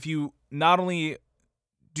so if you not only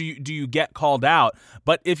do you get called out,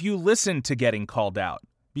 but if you listen to getting called out,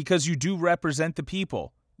 because you do represent the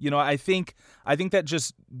people. I think that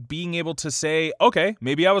just being able to say, okay,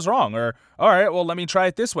 maybe I was wrong, or all right, well, let me try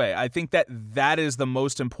it this way. I think that is the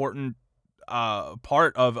most important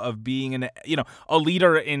part of being a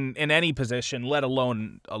leader in any position, let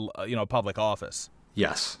alone public office.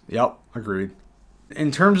 Yes. Yep. Agreed.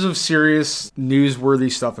 In terms of serious, newsworthy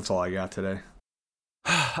stuff, that's all I got today.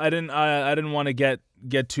 I didn't want to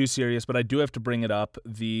get too serious, but I do have to bring it up.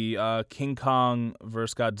 The King Kong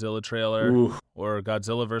vs. Godzilla trailer, or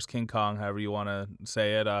Godzilla vs. King Kong, however you want to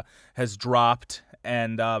say it, has dropped.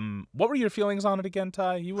 And what were your feelings on it again,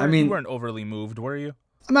 Ty? You weren't overly moved, were you?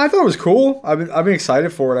 I mean, I thought it was cool. I've been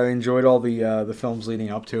excited for it. I enjoyed all the films leading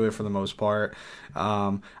up to it for the most part.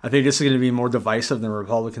 I think this is going to be more divisive than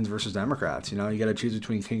Republicans versus Democrats. You got to choose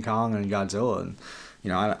between King Kong and Godzilla, and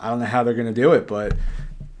I don't know how they're going to do it, but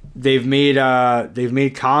they've made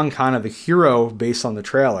Kong kind of the hero based on the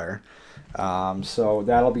trailer. So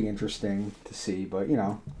that'll be interesting to see. But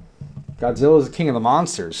Godzilla's the king of the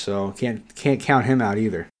monsters, so can't count him out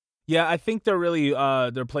either. Yeah, I think they're really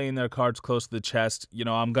they're playing their cards close to the chest.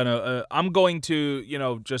 I'm going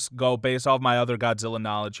to, just go based off my other Godzilla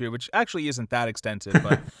knowledge here, which actually isn't that extensive,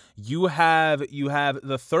 but you have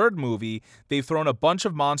the third movie. They've thrown a bunch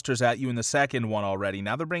of monsters at you in the second one already.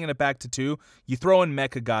 Now they're bringing it back to 2. You throw in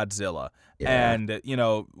Mecha Godzilla. Yeah. And,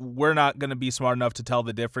 we're not going to be smart enough to tell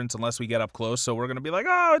the difference unless we get up close. So we're going to be like,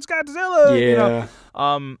 oh, it's Godzilla. Yeah.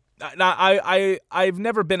 Now, I've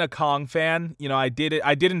never been a Kong fan. I did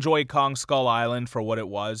enjoy Kong Skull Island for what it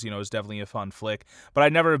was. It was definitely a fun flick. But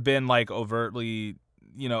I've never been like overtly,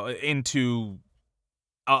 into,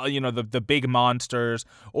 the big monsters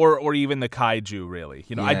or even the kaiju. Really,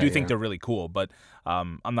 I do think they're really cool, but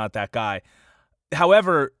I'm not that guy.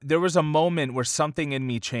 However, there was a moment where something in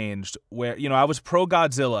me changed. Where I was pro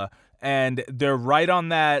Godzilla. And they're right on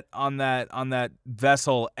that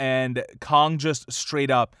vessel, and Kong just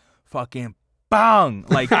straight up fucking bang,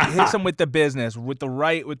 like hits him with the business, with the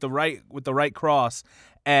right cross,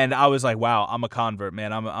 and I was like, wow, I'm a convert,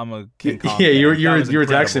 man. I'm a King Kong. Yeah, fan. you were Incredible.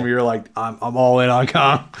 texting me. You were like, I'm all in on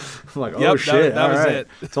Kong. I'm like, oh Yep, shit, that was all right. it.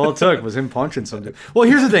 That's all it took was him punching something. Well,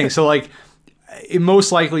 here's the thing. So like, it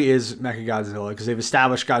most likely is Mechagodzilla because they've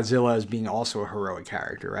established Godzilla as being also a heroic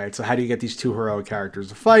character, right? So how do you get these two heroic characters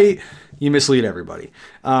to fight? You mislead everybody.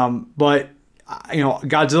 But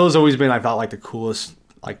Godzilla's always been, I thought, like the coolest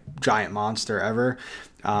like giant monster ever.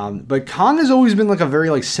 But Kong has always been like a very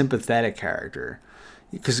like sympathetic character.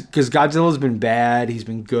 Because Godzilla's been bad, he's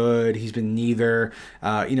been good, he's been neither.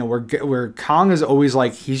 Where Kong is always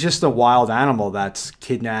like, he's just a wild animal that's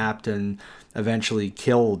kidnapped and eventually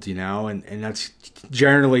killed, and that's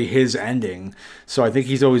generally his ending. So I think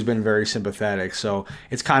he's always been very sympathetic. So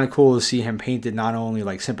it's kind of cool to see him painted not only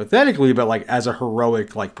like sympathetically, but like as a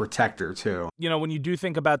heroic like protector too. When you do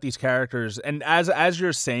think about these characters, and as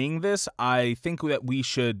you're saying this, I think that we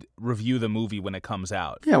should review the movie when it comes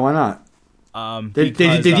out. Yeah, why not? They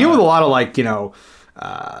deal with a lot of like the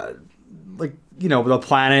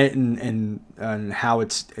planet and how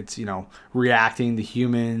it's reacting to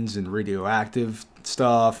humans and radioactive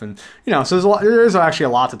stuff, and so there's actually a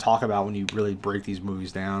lot to talk about when you really break these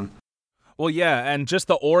movies down. Well, yeah, and just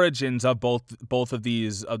the origins of both of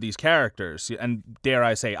these characters, and dare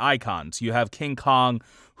I say icons. You have King Kong,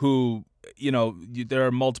 who there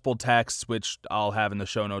are multiple texts which I'll have in the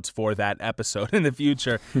show notes for that episode in the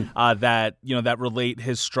future that relate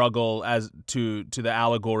his struggle as to the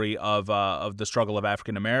allegory of the struggle of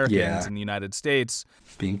African Americans in the United States,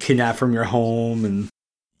 being kidnapped from your home and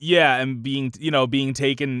being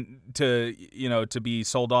taken to be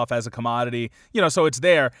sold off as a commodity, so it's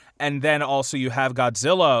there. And then also you have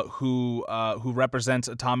Godzilla who represents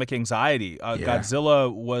atomic anxiety.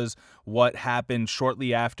 Godzilla was what happened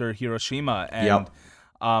shortly after Hiroshima,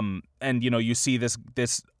 and you see this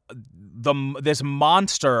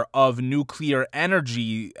monster of nuclear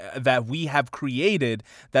energy that we have created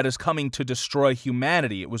that is coming to destroy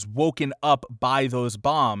humanity. It was woken up by those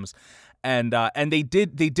bombs. And they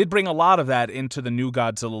did bring a lot of that into the new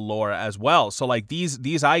Godzilla lore as well. So like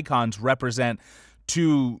these icons represent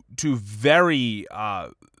two very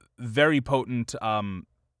very potent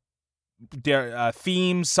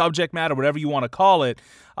themes, subject matter, whatever you want to call it.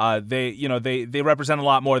 They represent a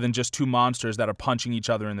lot more than just two monsters that are punching each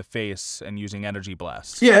other in the face and using energy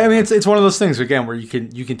blasts. Yeah, I mean it's one of those things again where you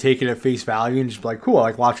can take it at face value and just be like, cool, I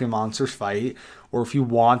like watching monsters fight. Or if you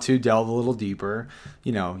want to delve a little deeper,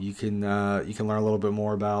 you can learn a little bit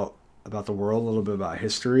more about the world, a little bit about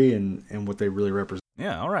history and what they really represent.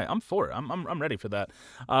 Yeah, all right, I'm for it. I'm ready for that.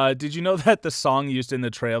 Did you know that the song used in the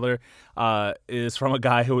trailer is from a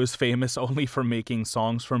guy who is famous only for making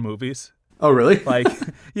songs for movies? Oh, really? Like,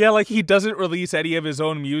 yeah, like he doesn't release any of his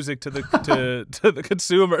own music to the to the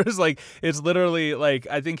consumers. Like, it's literally like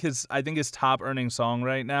I think his top earning song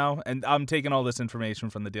right now. And I'm taking all this information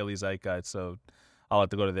from the Daily Zeitgeist, so I'll have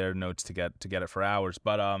to go to their notes to get it for hours.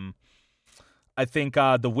 But I think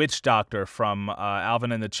the Witch Doctor from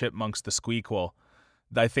Alvin and the Chipmunks, the Squeakquel,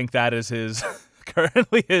 I think that is his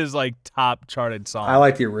currently his like top charted song. I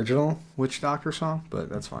like the original Witch Doctor song, but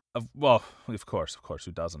that's fine. Well, of course,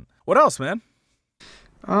 who doesn't? What else, man?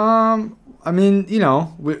 I mean,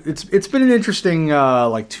 it's been an interesting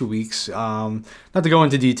like 2 weeks. Not to go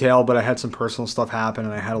into detail, but I had some personal stuff happen,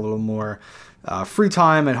 and I had a little more free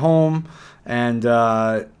time at home, and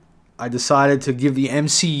I decided to give the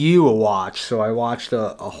MCU a watch. So I watched a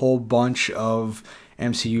whole bunch of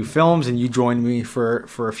MCU films, and you joined me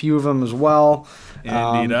for a few of them as well.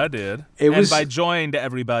 Indeed, I did. By joined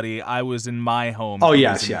everybody, I was in my home. Oh,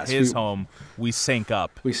 yes. His home. We sync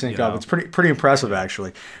up. Up. It's pretty impressive,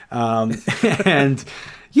 actually. And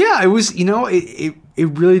yeah, it was. It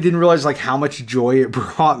it really didn't realize like how much joy it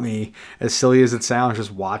brought me, as silly as it sounds,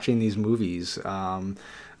 just watching these movies.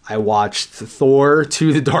 I watched Thor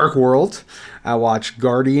 2: The Dark World. I watched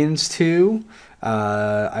Guardians 2.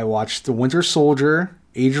 I watched The Winter Soldier,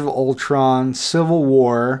 Age of Ultron, Civil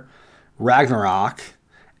War, Ragnarok.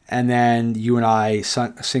 And then you and I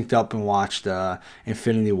synced up and watched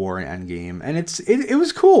Infinity War and Endgame, and it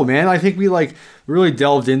was cool, man. I think we like really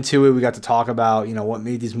delved into it. We got to talk about what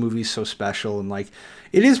made these movies so special, and like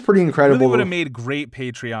it is pretty incredible. Really would have made great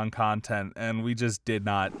Patreon content, and we just did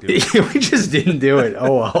not do it. We just didn't do it.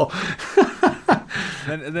 Oh well.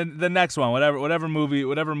 Then the next one, whatever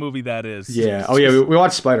movie that is. Yeah. Oh yeah, we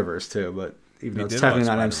watched Spider-Verse too, but even though it's technically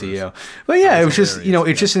not MCU. But yeah, it was just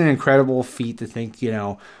it's just an incredible feat to think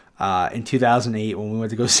in 2008 when we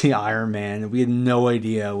went to go see Iron Man, we had no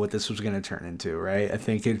idea what this was going to turn into, right? I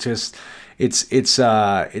think it's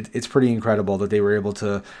pretty incredible that they were able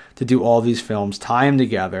to do all these films, tie them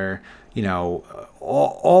together,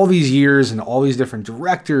 all these years and all these different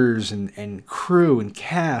directors and crew and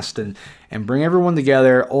cast and bring everyone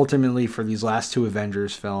together ultimately for these last two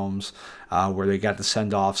Avengers films, where they got to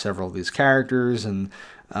send off several of these characters and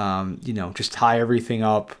just tie everything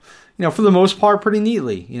up. For the most part, pretty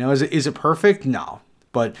neatly. Is it perfect? No,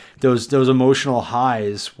 but those emotional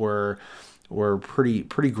highs were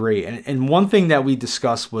pretty great. And one thing that we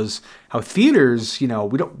discussed was how theaters, we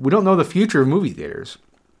don't know the future of movie theaters.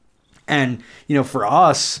 And for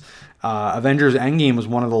us, Avengers Endgame was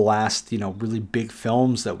one of the last really big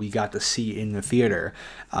films that we got to see in the theater.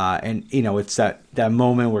 And it's that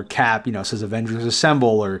moment where Cap says Avengers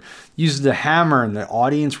Assemble or uses the hammer, and the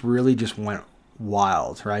audience really just went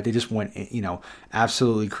wild, right? They just went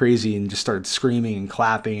absolutely crazy and just started screaming and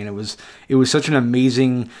clapping, and it was such an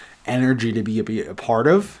amazing energy to be a part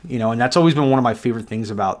of, and that's always been one of my favorite things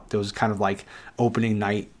about those kind of like opening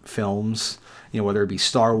night films, whether it be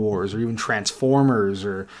Star Wars or even Transformers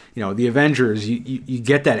or the Avengers. You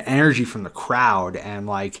get that energy from the crowd, and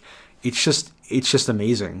like it's just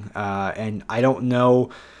amazing. And I don't know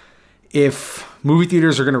if movie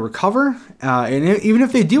theaters are going to recover, and even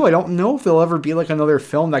if they do, I don't know if there'll ever be like another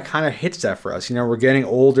film that kind of hits that for us. We're getting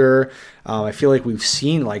older. I feel like we've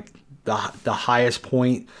seen like the highest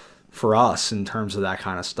point for us in terms of that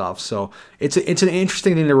kind of stuff. So it's an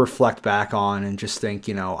interesting thing to reflect back on and just think,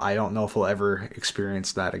 I don't know if we'll ever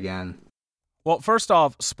experience that again. Well, first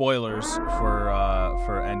off, spoilers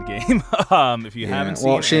for Endgame. If you haven't seen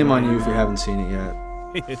it. Well, shame on you if you haven't seen it yet.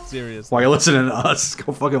 It's serious. While you're listening to us,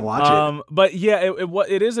 go fucking watch it. But yeah,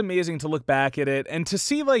 it is amazing to look back at it and to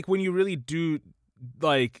see like when you really do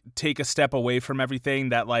like take a step away from everything,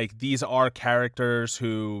 that like these are characters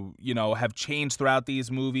who have changed throughout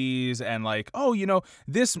these movies, and like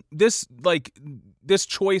this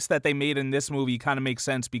choice that they made in this movie kind of makes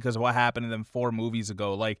sense because of what happened to them 4 movies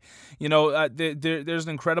ago. Like there's an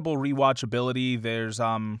incredible rewatchability. There's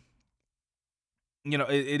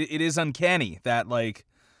it is uncanny that like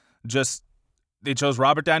just they chose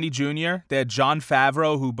Robert Downey Jr. They had Jon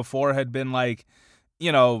Favreau, who before had been like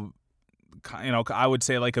I would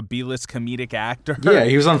say like a B-list comedic actor. Yeah,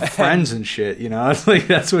 he was on Friends and shit. It's like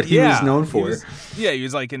that's what he was known for. He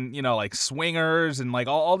was like in like Swingers and like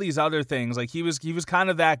all these other things. Like he was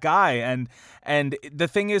kind of that guy. And the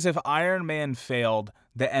thing is, if Iron Man failed,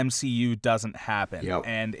 the MCU doesn't happen. Yep.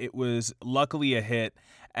 And it was luckily a hit.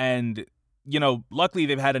 And luckily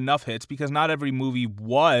they've had enough hits because not every movie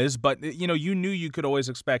was, but you knew you could always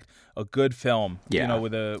expect a good film,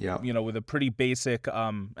 with a pretty basic, but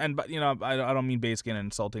I don't mean basic in an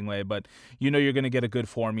insulting way, but you're going to get a good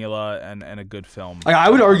formula and a good film. I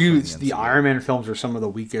would argue the Iron Man films are some of the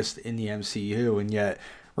weakest in the MCU, and yet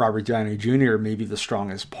Robert Downey Jr. may be the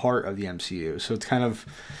strongest part of the MCU. So it's kind of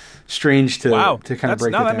strange to kind of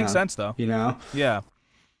break it down. That makes sense though. Yeah.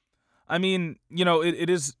 I mean, it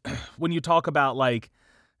is when you talk about like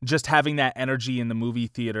just having that energy in the movie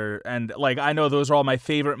theater, and like I know those are all my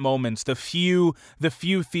favorite moments. The few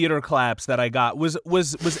theater claps that I got was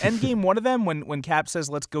Endgame one of them when Cap says,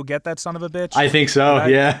 "Let's go get that son of a bitch." I think so.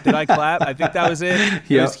 Did I clap? I think that was it. Yep.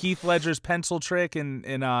 It was Heath Ledger's pencil trick in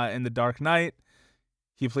The Dark Knight.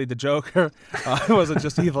 He played the Joker. It wasn't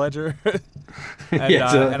just Heath Ledger.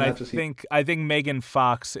 And I think Megan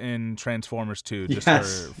Fox in Transformers 2, just her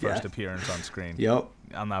first appearance on screen. Yep.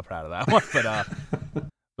 I'm not proud of that one,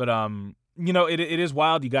 but it is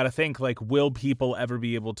wild. You got to think like, will people ever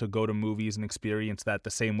be able to go to movies and experience that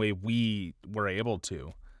the same way we were able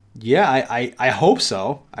to? Yeah, I hope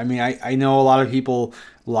so. I mean, I know a lot of people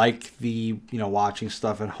like the, watching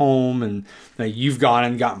stuff at home, and you've gone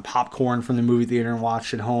and gotten popcorn from the movie theater and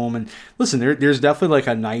watched at home. And listen, there's definitely like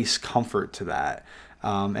a nice comfort to that.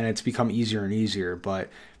 and it's become easier and easier. But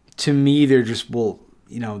to me, there just will,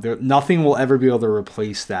 nothing will ever be able to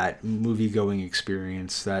replace that movie-going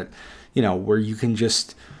experience that, where you can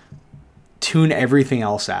just tune everything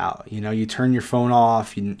else out. You turn your phone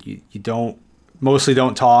off. You mostly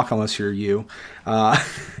don't talk unless you're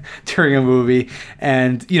during a movie,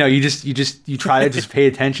 and you try to just pay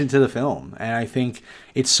attention to the film. And I think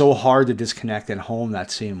it's so hard to disconnect at home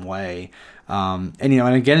that same way. And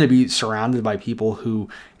again, to be surrounded by people who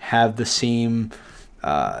have the same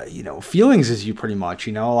feelings as you, pretty much.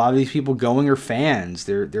 A lot of these people going are fans.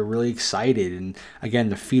 They're really excited, and again,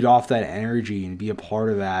 to feed off that energy and be a part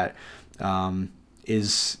of that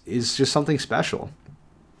is just something special.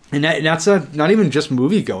 And that's not even just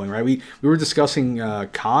movie going, right? We were discussing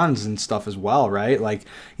cons and stuff as well, right? Like,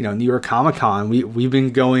 New York Comic Con. We've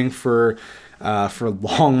been going for a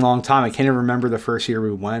long time. I can't even remember the first year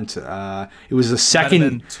we went. It was the second.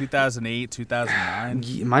 Might have been 2008, 2009.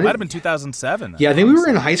 It might have been 2007. Yeah, I think we were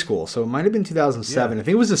in high school, so it might have been 2007. Yeah. I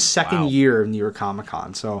think it was the second year of New York Comic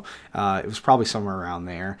Con, so it was probably somewhere around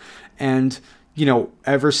there. And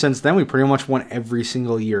ever since then, we pretty much went every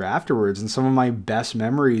single year afterwards. And some of my best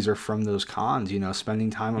memories are from those cons, spending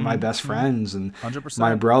time with my best friends and 100%.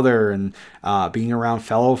 my brother, and being around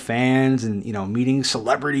fellow fans, and, meeting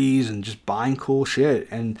celebrities and just buying cool shit.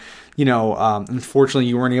 And, unfortunately,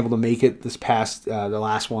 you weren't able to make it this past, the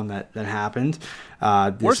last one that happened.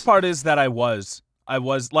 Worst part is that I was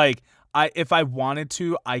like, if I wanted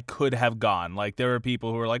to, I could have gone. Like, there were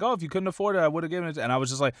people who were like, "Oh, if you couldn't afford it, I would have given it." And I was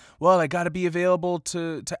just like, "Well, I got to be available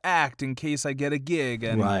to act in case I get a gig."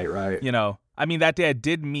 And right. I mean, that day I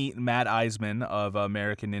did meet Matt Eisman of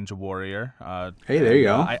American Ninja Warrior. Hey, there you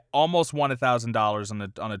go. I almost won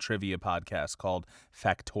 $1,000 on a trivia podcast called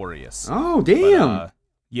Factorious. Oh, damn.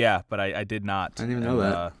 But I did not. I didn't even know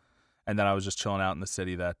that. And then I was just chilling out in the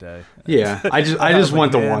city that day. Yeah, I just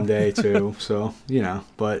went the one day too. So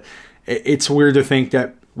but it's weird to think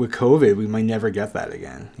that with COVID we might never get that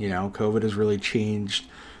again. COVID has really changed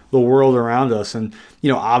the world around us, and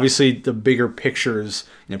obviously the bigger pictures.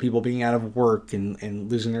 People being out of work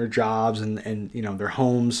and losing their jobs and their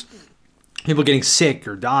homes. People getting sick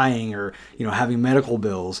or dying or, having medical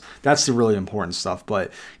bills. That's the really important stuff.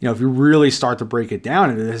 But, if you really start to break it down,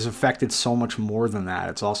 it has affected so much more than that.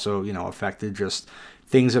 It's also, affected just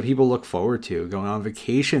things that people look forward to, going on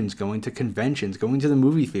vacations, going to conventions, going to the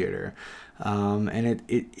movie theater. And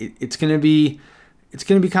it's going to be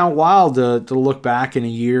kind of wild to look back in a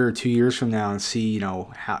year or 2 years from now and see,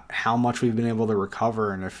 how much we've been able to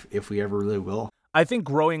recover, and if we ever really will. I think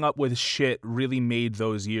growing up with shit really made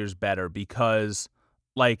those years better because,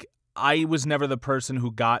 like, I was never the person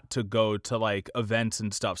who got to go to, like, events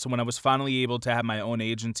and stuff. So when I was finally able to have my own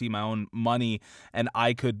agency, my own money, and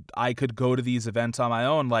I could go to these events on my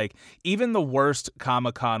own, like, even the worst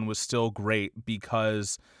Comic-Con was still great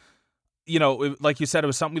because, like you said, it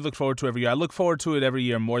was something we looked forward to every year. I look forward to it every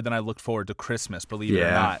year more than I looked forward to Christmas, believe it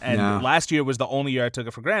or not. And last year was the only year I took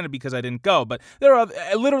it for granted because I didn't go. But there are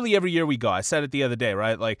literally every year we go. I said it the other day,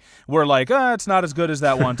 right? Like, we're like, it's not as good as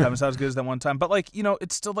that one time. It's not as good as that one time. But, like,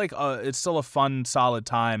 it's still like it's still a fun, solid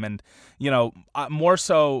time. And more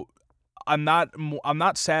so, I'm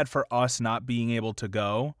not sad for us not being able to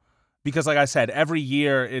go. Because, like I said, every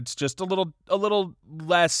year it's just a little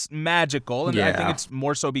less magical, and I think it's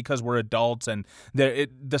more so because we're adults and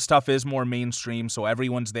the stuff is more mainstream, so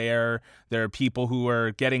everyone's there. There are people who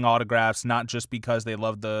are getting autographs not just because they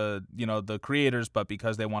love the creators, but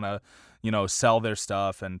because they want to sell their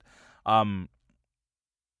stuff. And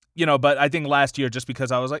but I think last year, just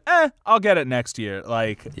because I was like, I'll get it next year.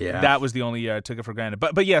 Like, that was the only year I took it for granted.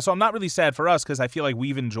 But yeah, so I'm not really sad for us because I feel like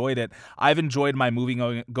we've enjoyed it. I've enjoyed my movie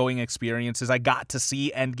going experiences. I got to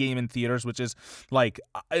see Endgame in theaters, which is, like,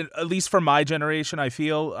 at least for my generation, I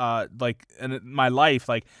feel like in my life,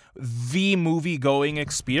 like, the movie going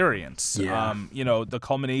experience. Yeah. The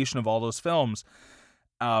culmination of all those films.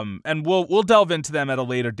 And we'll delve into them at a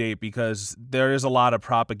later date because there is a lot of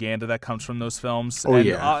propaganda that comes from those films.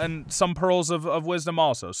 And some pearls of wisdom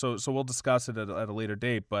also. So we'll discuss it at a later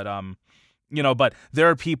date. But but there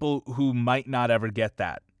are people who might not ever get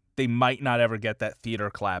that. They might not ever get that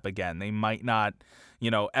theater clap again. They might not,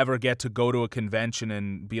 ever get to go to a convention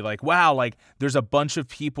and be like, wow, like, there's a bunch of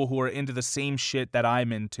people who are into the same shit that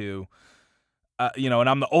I'm into. And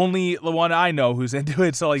I'm the only one I know who's into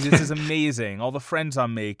it. So, like, this is amazing. All the friends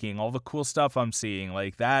I'm making, all the cool stuff I'm seeing,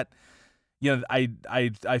 like that.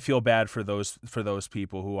 I feel bad for those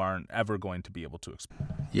people who aren't ever going to be able to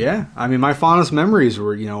experience. Yeah, I mean, my fondest memories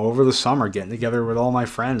were over the summer getting together with all my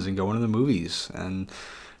friends and going to the movies. And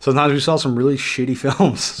sometimes we saw some really shitty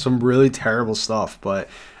films, some really terrible stuff. But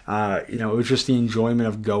It was just the enjoyment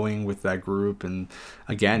of going with that group, and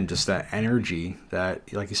again, just that energy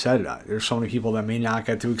that, like you said, there's so many people that may not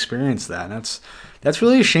get to experience that, and that's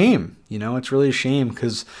really a shame. It's really a shame,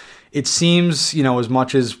 because it seems, as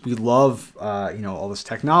much as we love, all this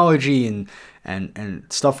technology and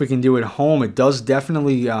stuff we can do at home, it does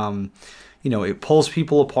definitely, it pulls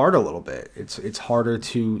people apart a little bit. It's harder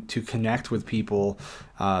to connect with people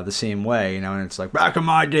the same way, and it's like, back in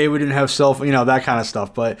my day, we didn't have cell phone, that kind of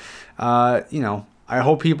stuff. But, I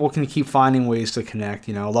hope people can keep finding ways to connect.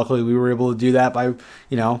 Luckily we were able to do that by,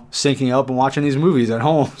 syncing up and watching these movies at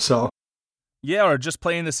home. So. Yeah, or just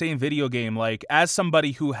playing the same video game. Like, as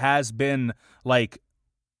somebody who has been, like,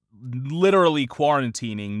 literally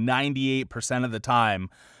quarantining 98% of the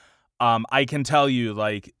time, I can tell you,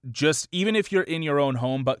 like, just even if you're in your own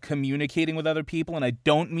home, but communicating with other people, and I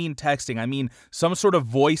don't mean texting, I mean some sort of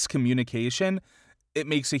voice communication, it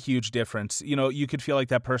makes a huge difference. You could feel like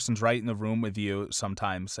that person's right in the room with you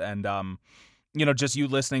sometimes, and just you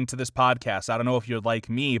listening to this podcast. I don't know if you're like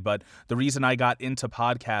me, but the reason I got into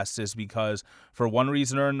podcasts is because for one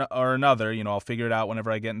reason or another, I'll figure it out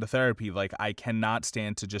whenever I get into therapy. Like, I cannot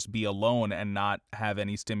stand to just be alone and not have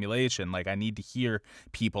any stimulation. Like, I need to hear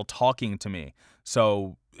people talking to me.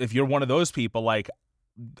 So if you're one of those people, like,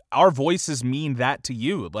 our voices mean that to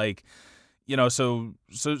you. Like, so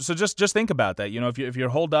just think about that. If you're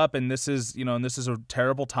holed up and this is a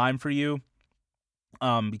terrible time for you,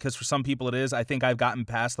 because for some people it is. I think I've gotten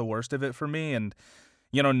past the worst of it for me, and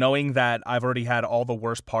knowing that I've already had all the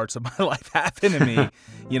worst parts of my life happen to me,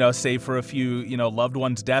 save for a few loved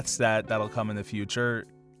ones' deaths that'll come in the future,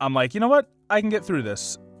 I'm like, you know what, I can get through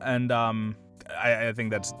this, and I think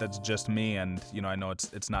that's just me, and I know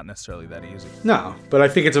it's not necessarily that easy. No, but I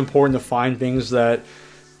think it's important to find things that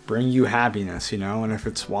bring you happiness, and if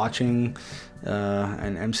it's watching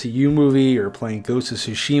an MCU movie or playing Ghost of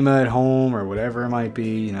Tsushima at home or whatever it might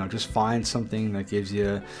be, just find something that gives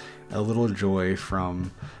you a little joy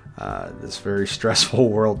from this very stressful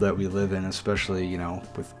world that we live in, especially,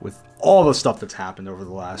 with all the stuff that's happened over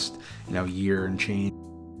the last, year and change.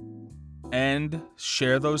 And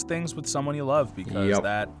share those things with someone you love, because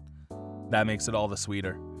that makes it all the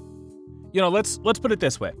sweeter. Let's put it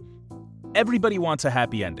this way. Everybody wants a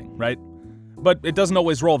happy ending, right? But it doesn't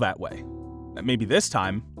always roll that way. Maybe this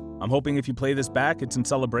time, I'm hoping if you play this back, it's in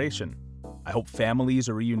celebration. I hope families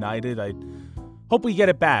are reunited. I hope we get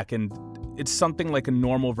it back, and it's something like a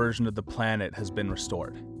normal version of the planet has been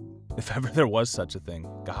restored. If ever there was such a thing.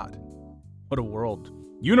 God, what a world.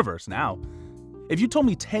 Universe now. If you told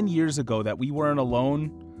me 10 years ago that we weren't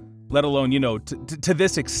alone, let alone, to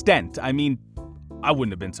this extent, I mean, I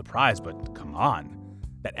wouldn't have been surprised, but come on.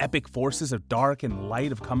 That epic forces of dark and light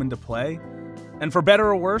have come into play. And for better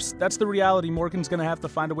or worse, that's the reality Morgan's going to have to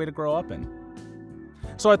find a way to grow up in.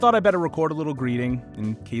 So I thought I'd better record a little greeting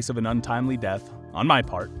in case of an untimely death on my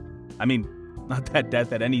part. I mean, not that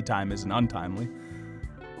death at any time isn't untimely.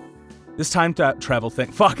 This time travel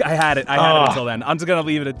thing. Fuck, I had it until then. I'm just going to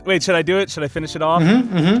leave it. Wait, should I do it? Should I finish it off?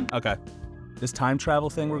 Mm-hmm. Okay. This time travel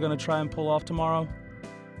thing we're going to try and pull off tomorrow,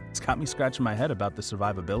 it's got me scratching my head about the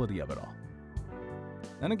survivability of it all.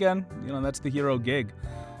 And again, that's the hero gig.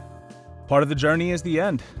 Part of the journey is the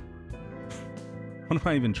end. What am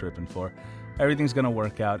I even tripping for? Everything's going to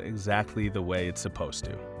work out exactly the way it's supposed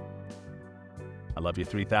to. I love you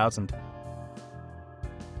 3000.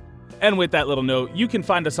 And with that little note, you can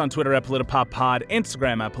find us on Twitter at PolitiPopPod,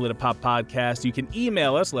 Instagram at PolitiPopPodcast. You can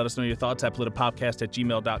email us, let us know your thoughts at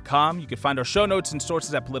PolitiPopcast@gmail.com. You can find our show notes and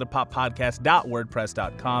sources at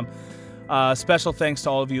PolitiPopPodcast.wordpress.com. Special thanks to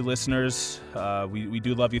all of you listeners. We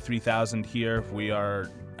do love you 3000 here. We are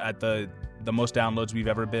at the most downloads we've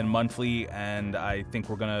ever been monthly, and I think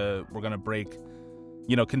we're gonna break,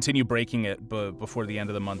 continue breaking it before the end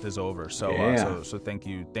of the month is over. So so thank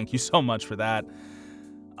you so much for that.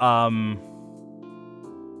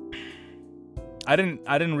 I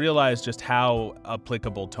didn't realize just how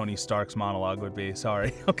applicable Tony Stark's monologue would be.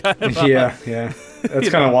 Sorry. Yeah. That's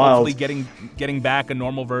kind of wild. Hopefully getting back a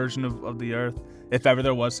normal version of the Earth, if ever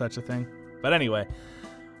there was such a thing. But anyway,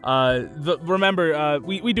 remember,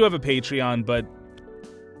 we do have a Patreon, but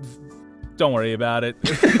don't worry about it.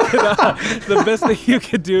 The best thing you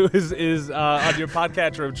could do is on your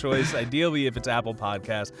podcatcher of choice, ideally if it's Apple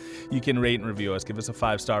Podcasts, you can rate and review us. Give us a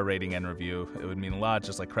 5-star rating and review. It would mean a lot,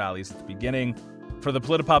 just like Crowley's at the beginning. For the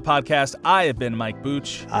Politipop Podcast, I have been Mike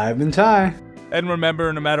Booch. I've been Ty. And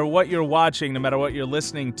remember, no matter what you're watching, no matter what you're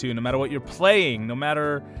listening to, no matter what you're playing, no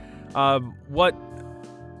matter what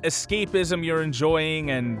escapism you're enjoying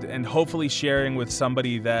and hopefully sharing with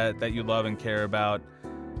somebody that you love and care about,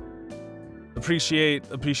 appreciate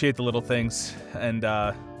the little things, and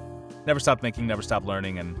Never stop thinking, never stop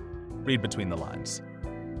learning, and read between the lines.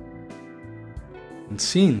 And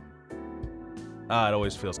scene. It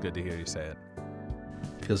always feels good to hear you say it.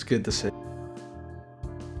 Feels good to say.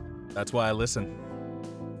 That's why I listen.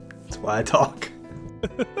 That's why I talk.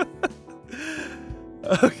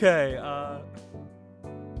 Okay,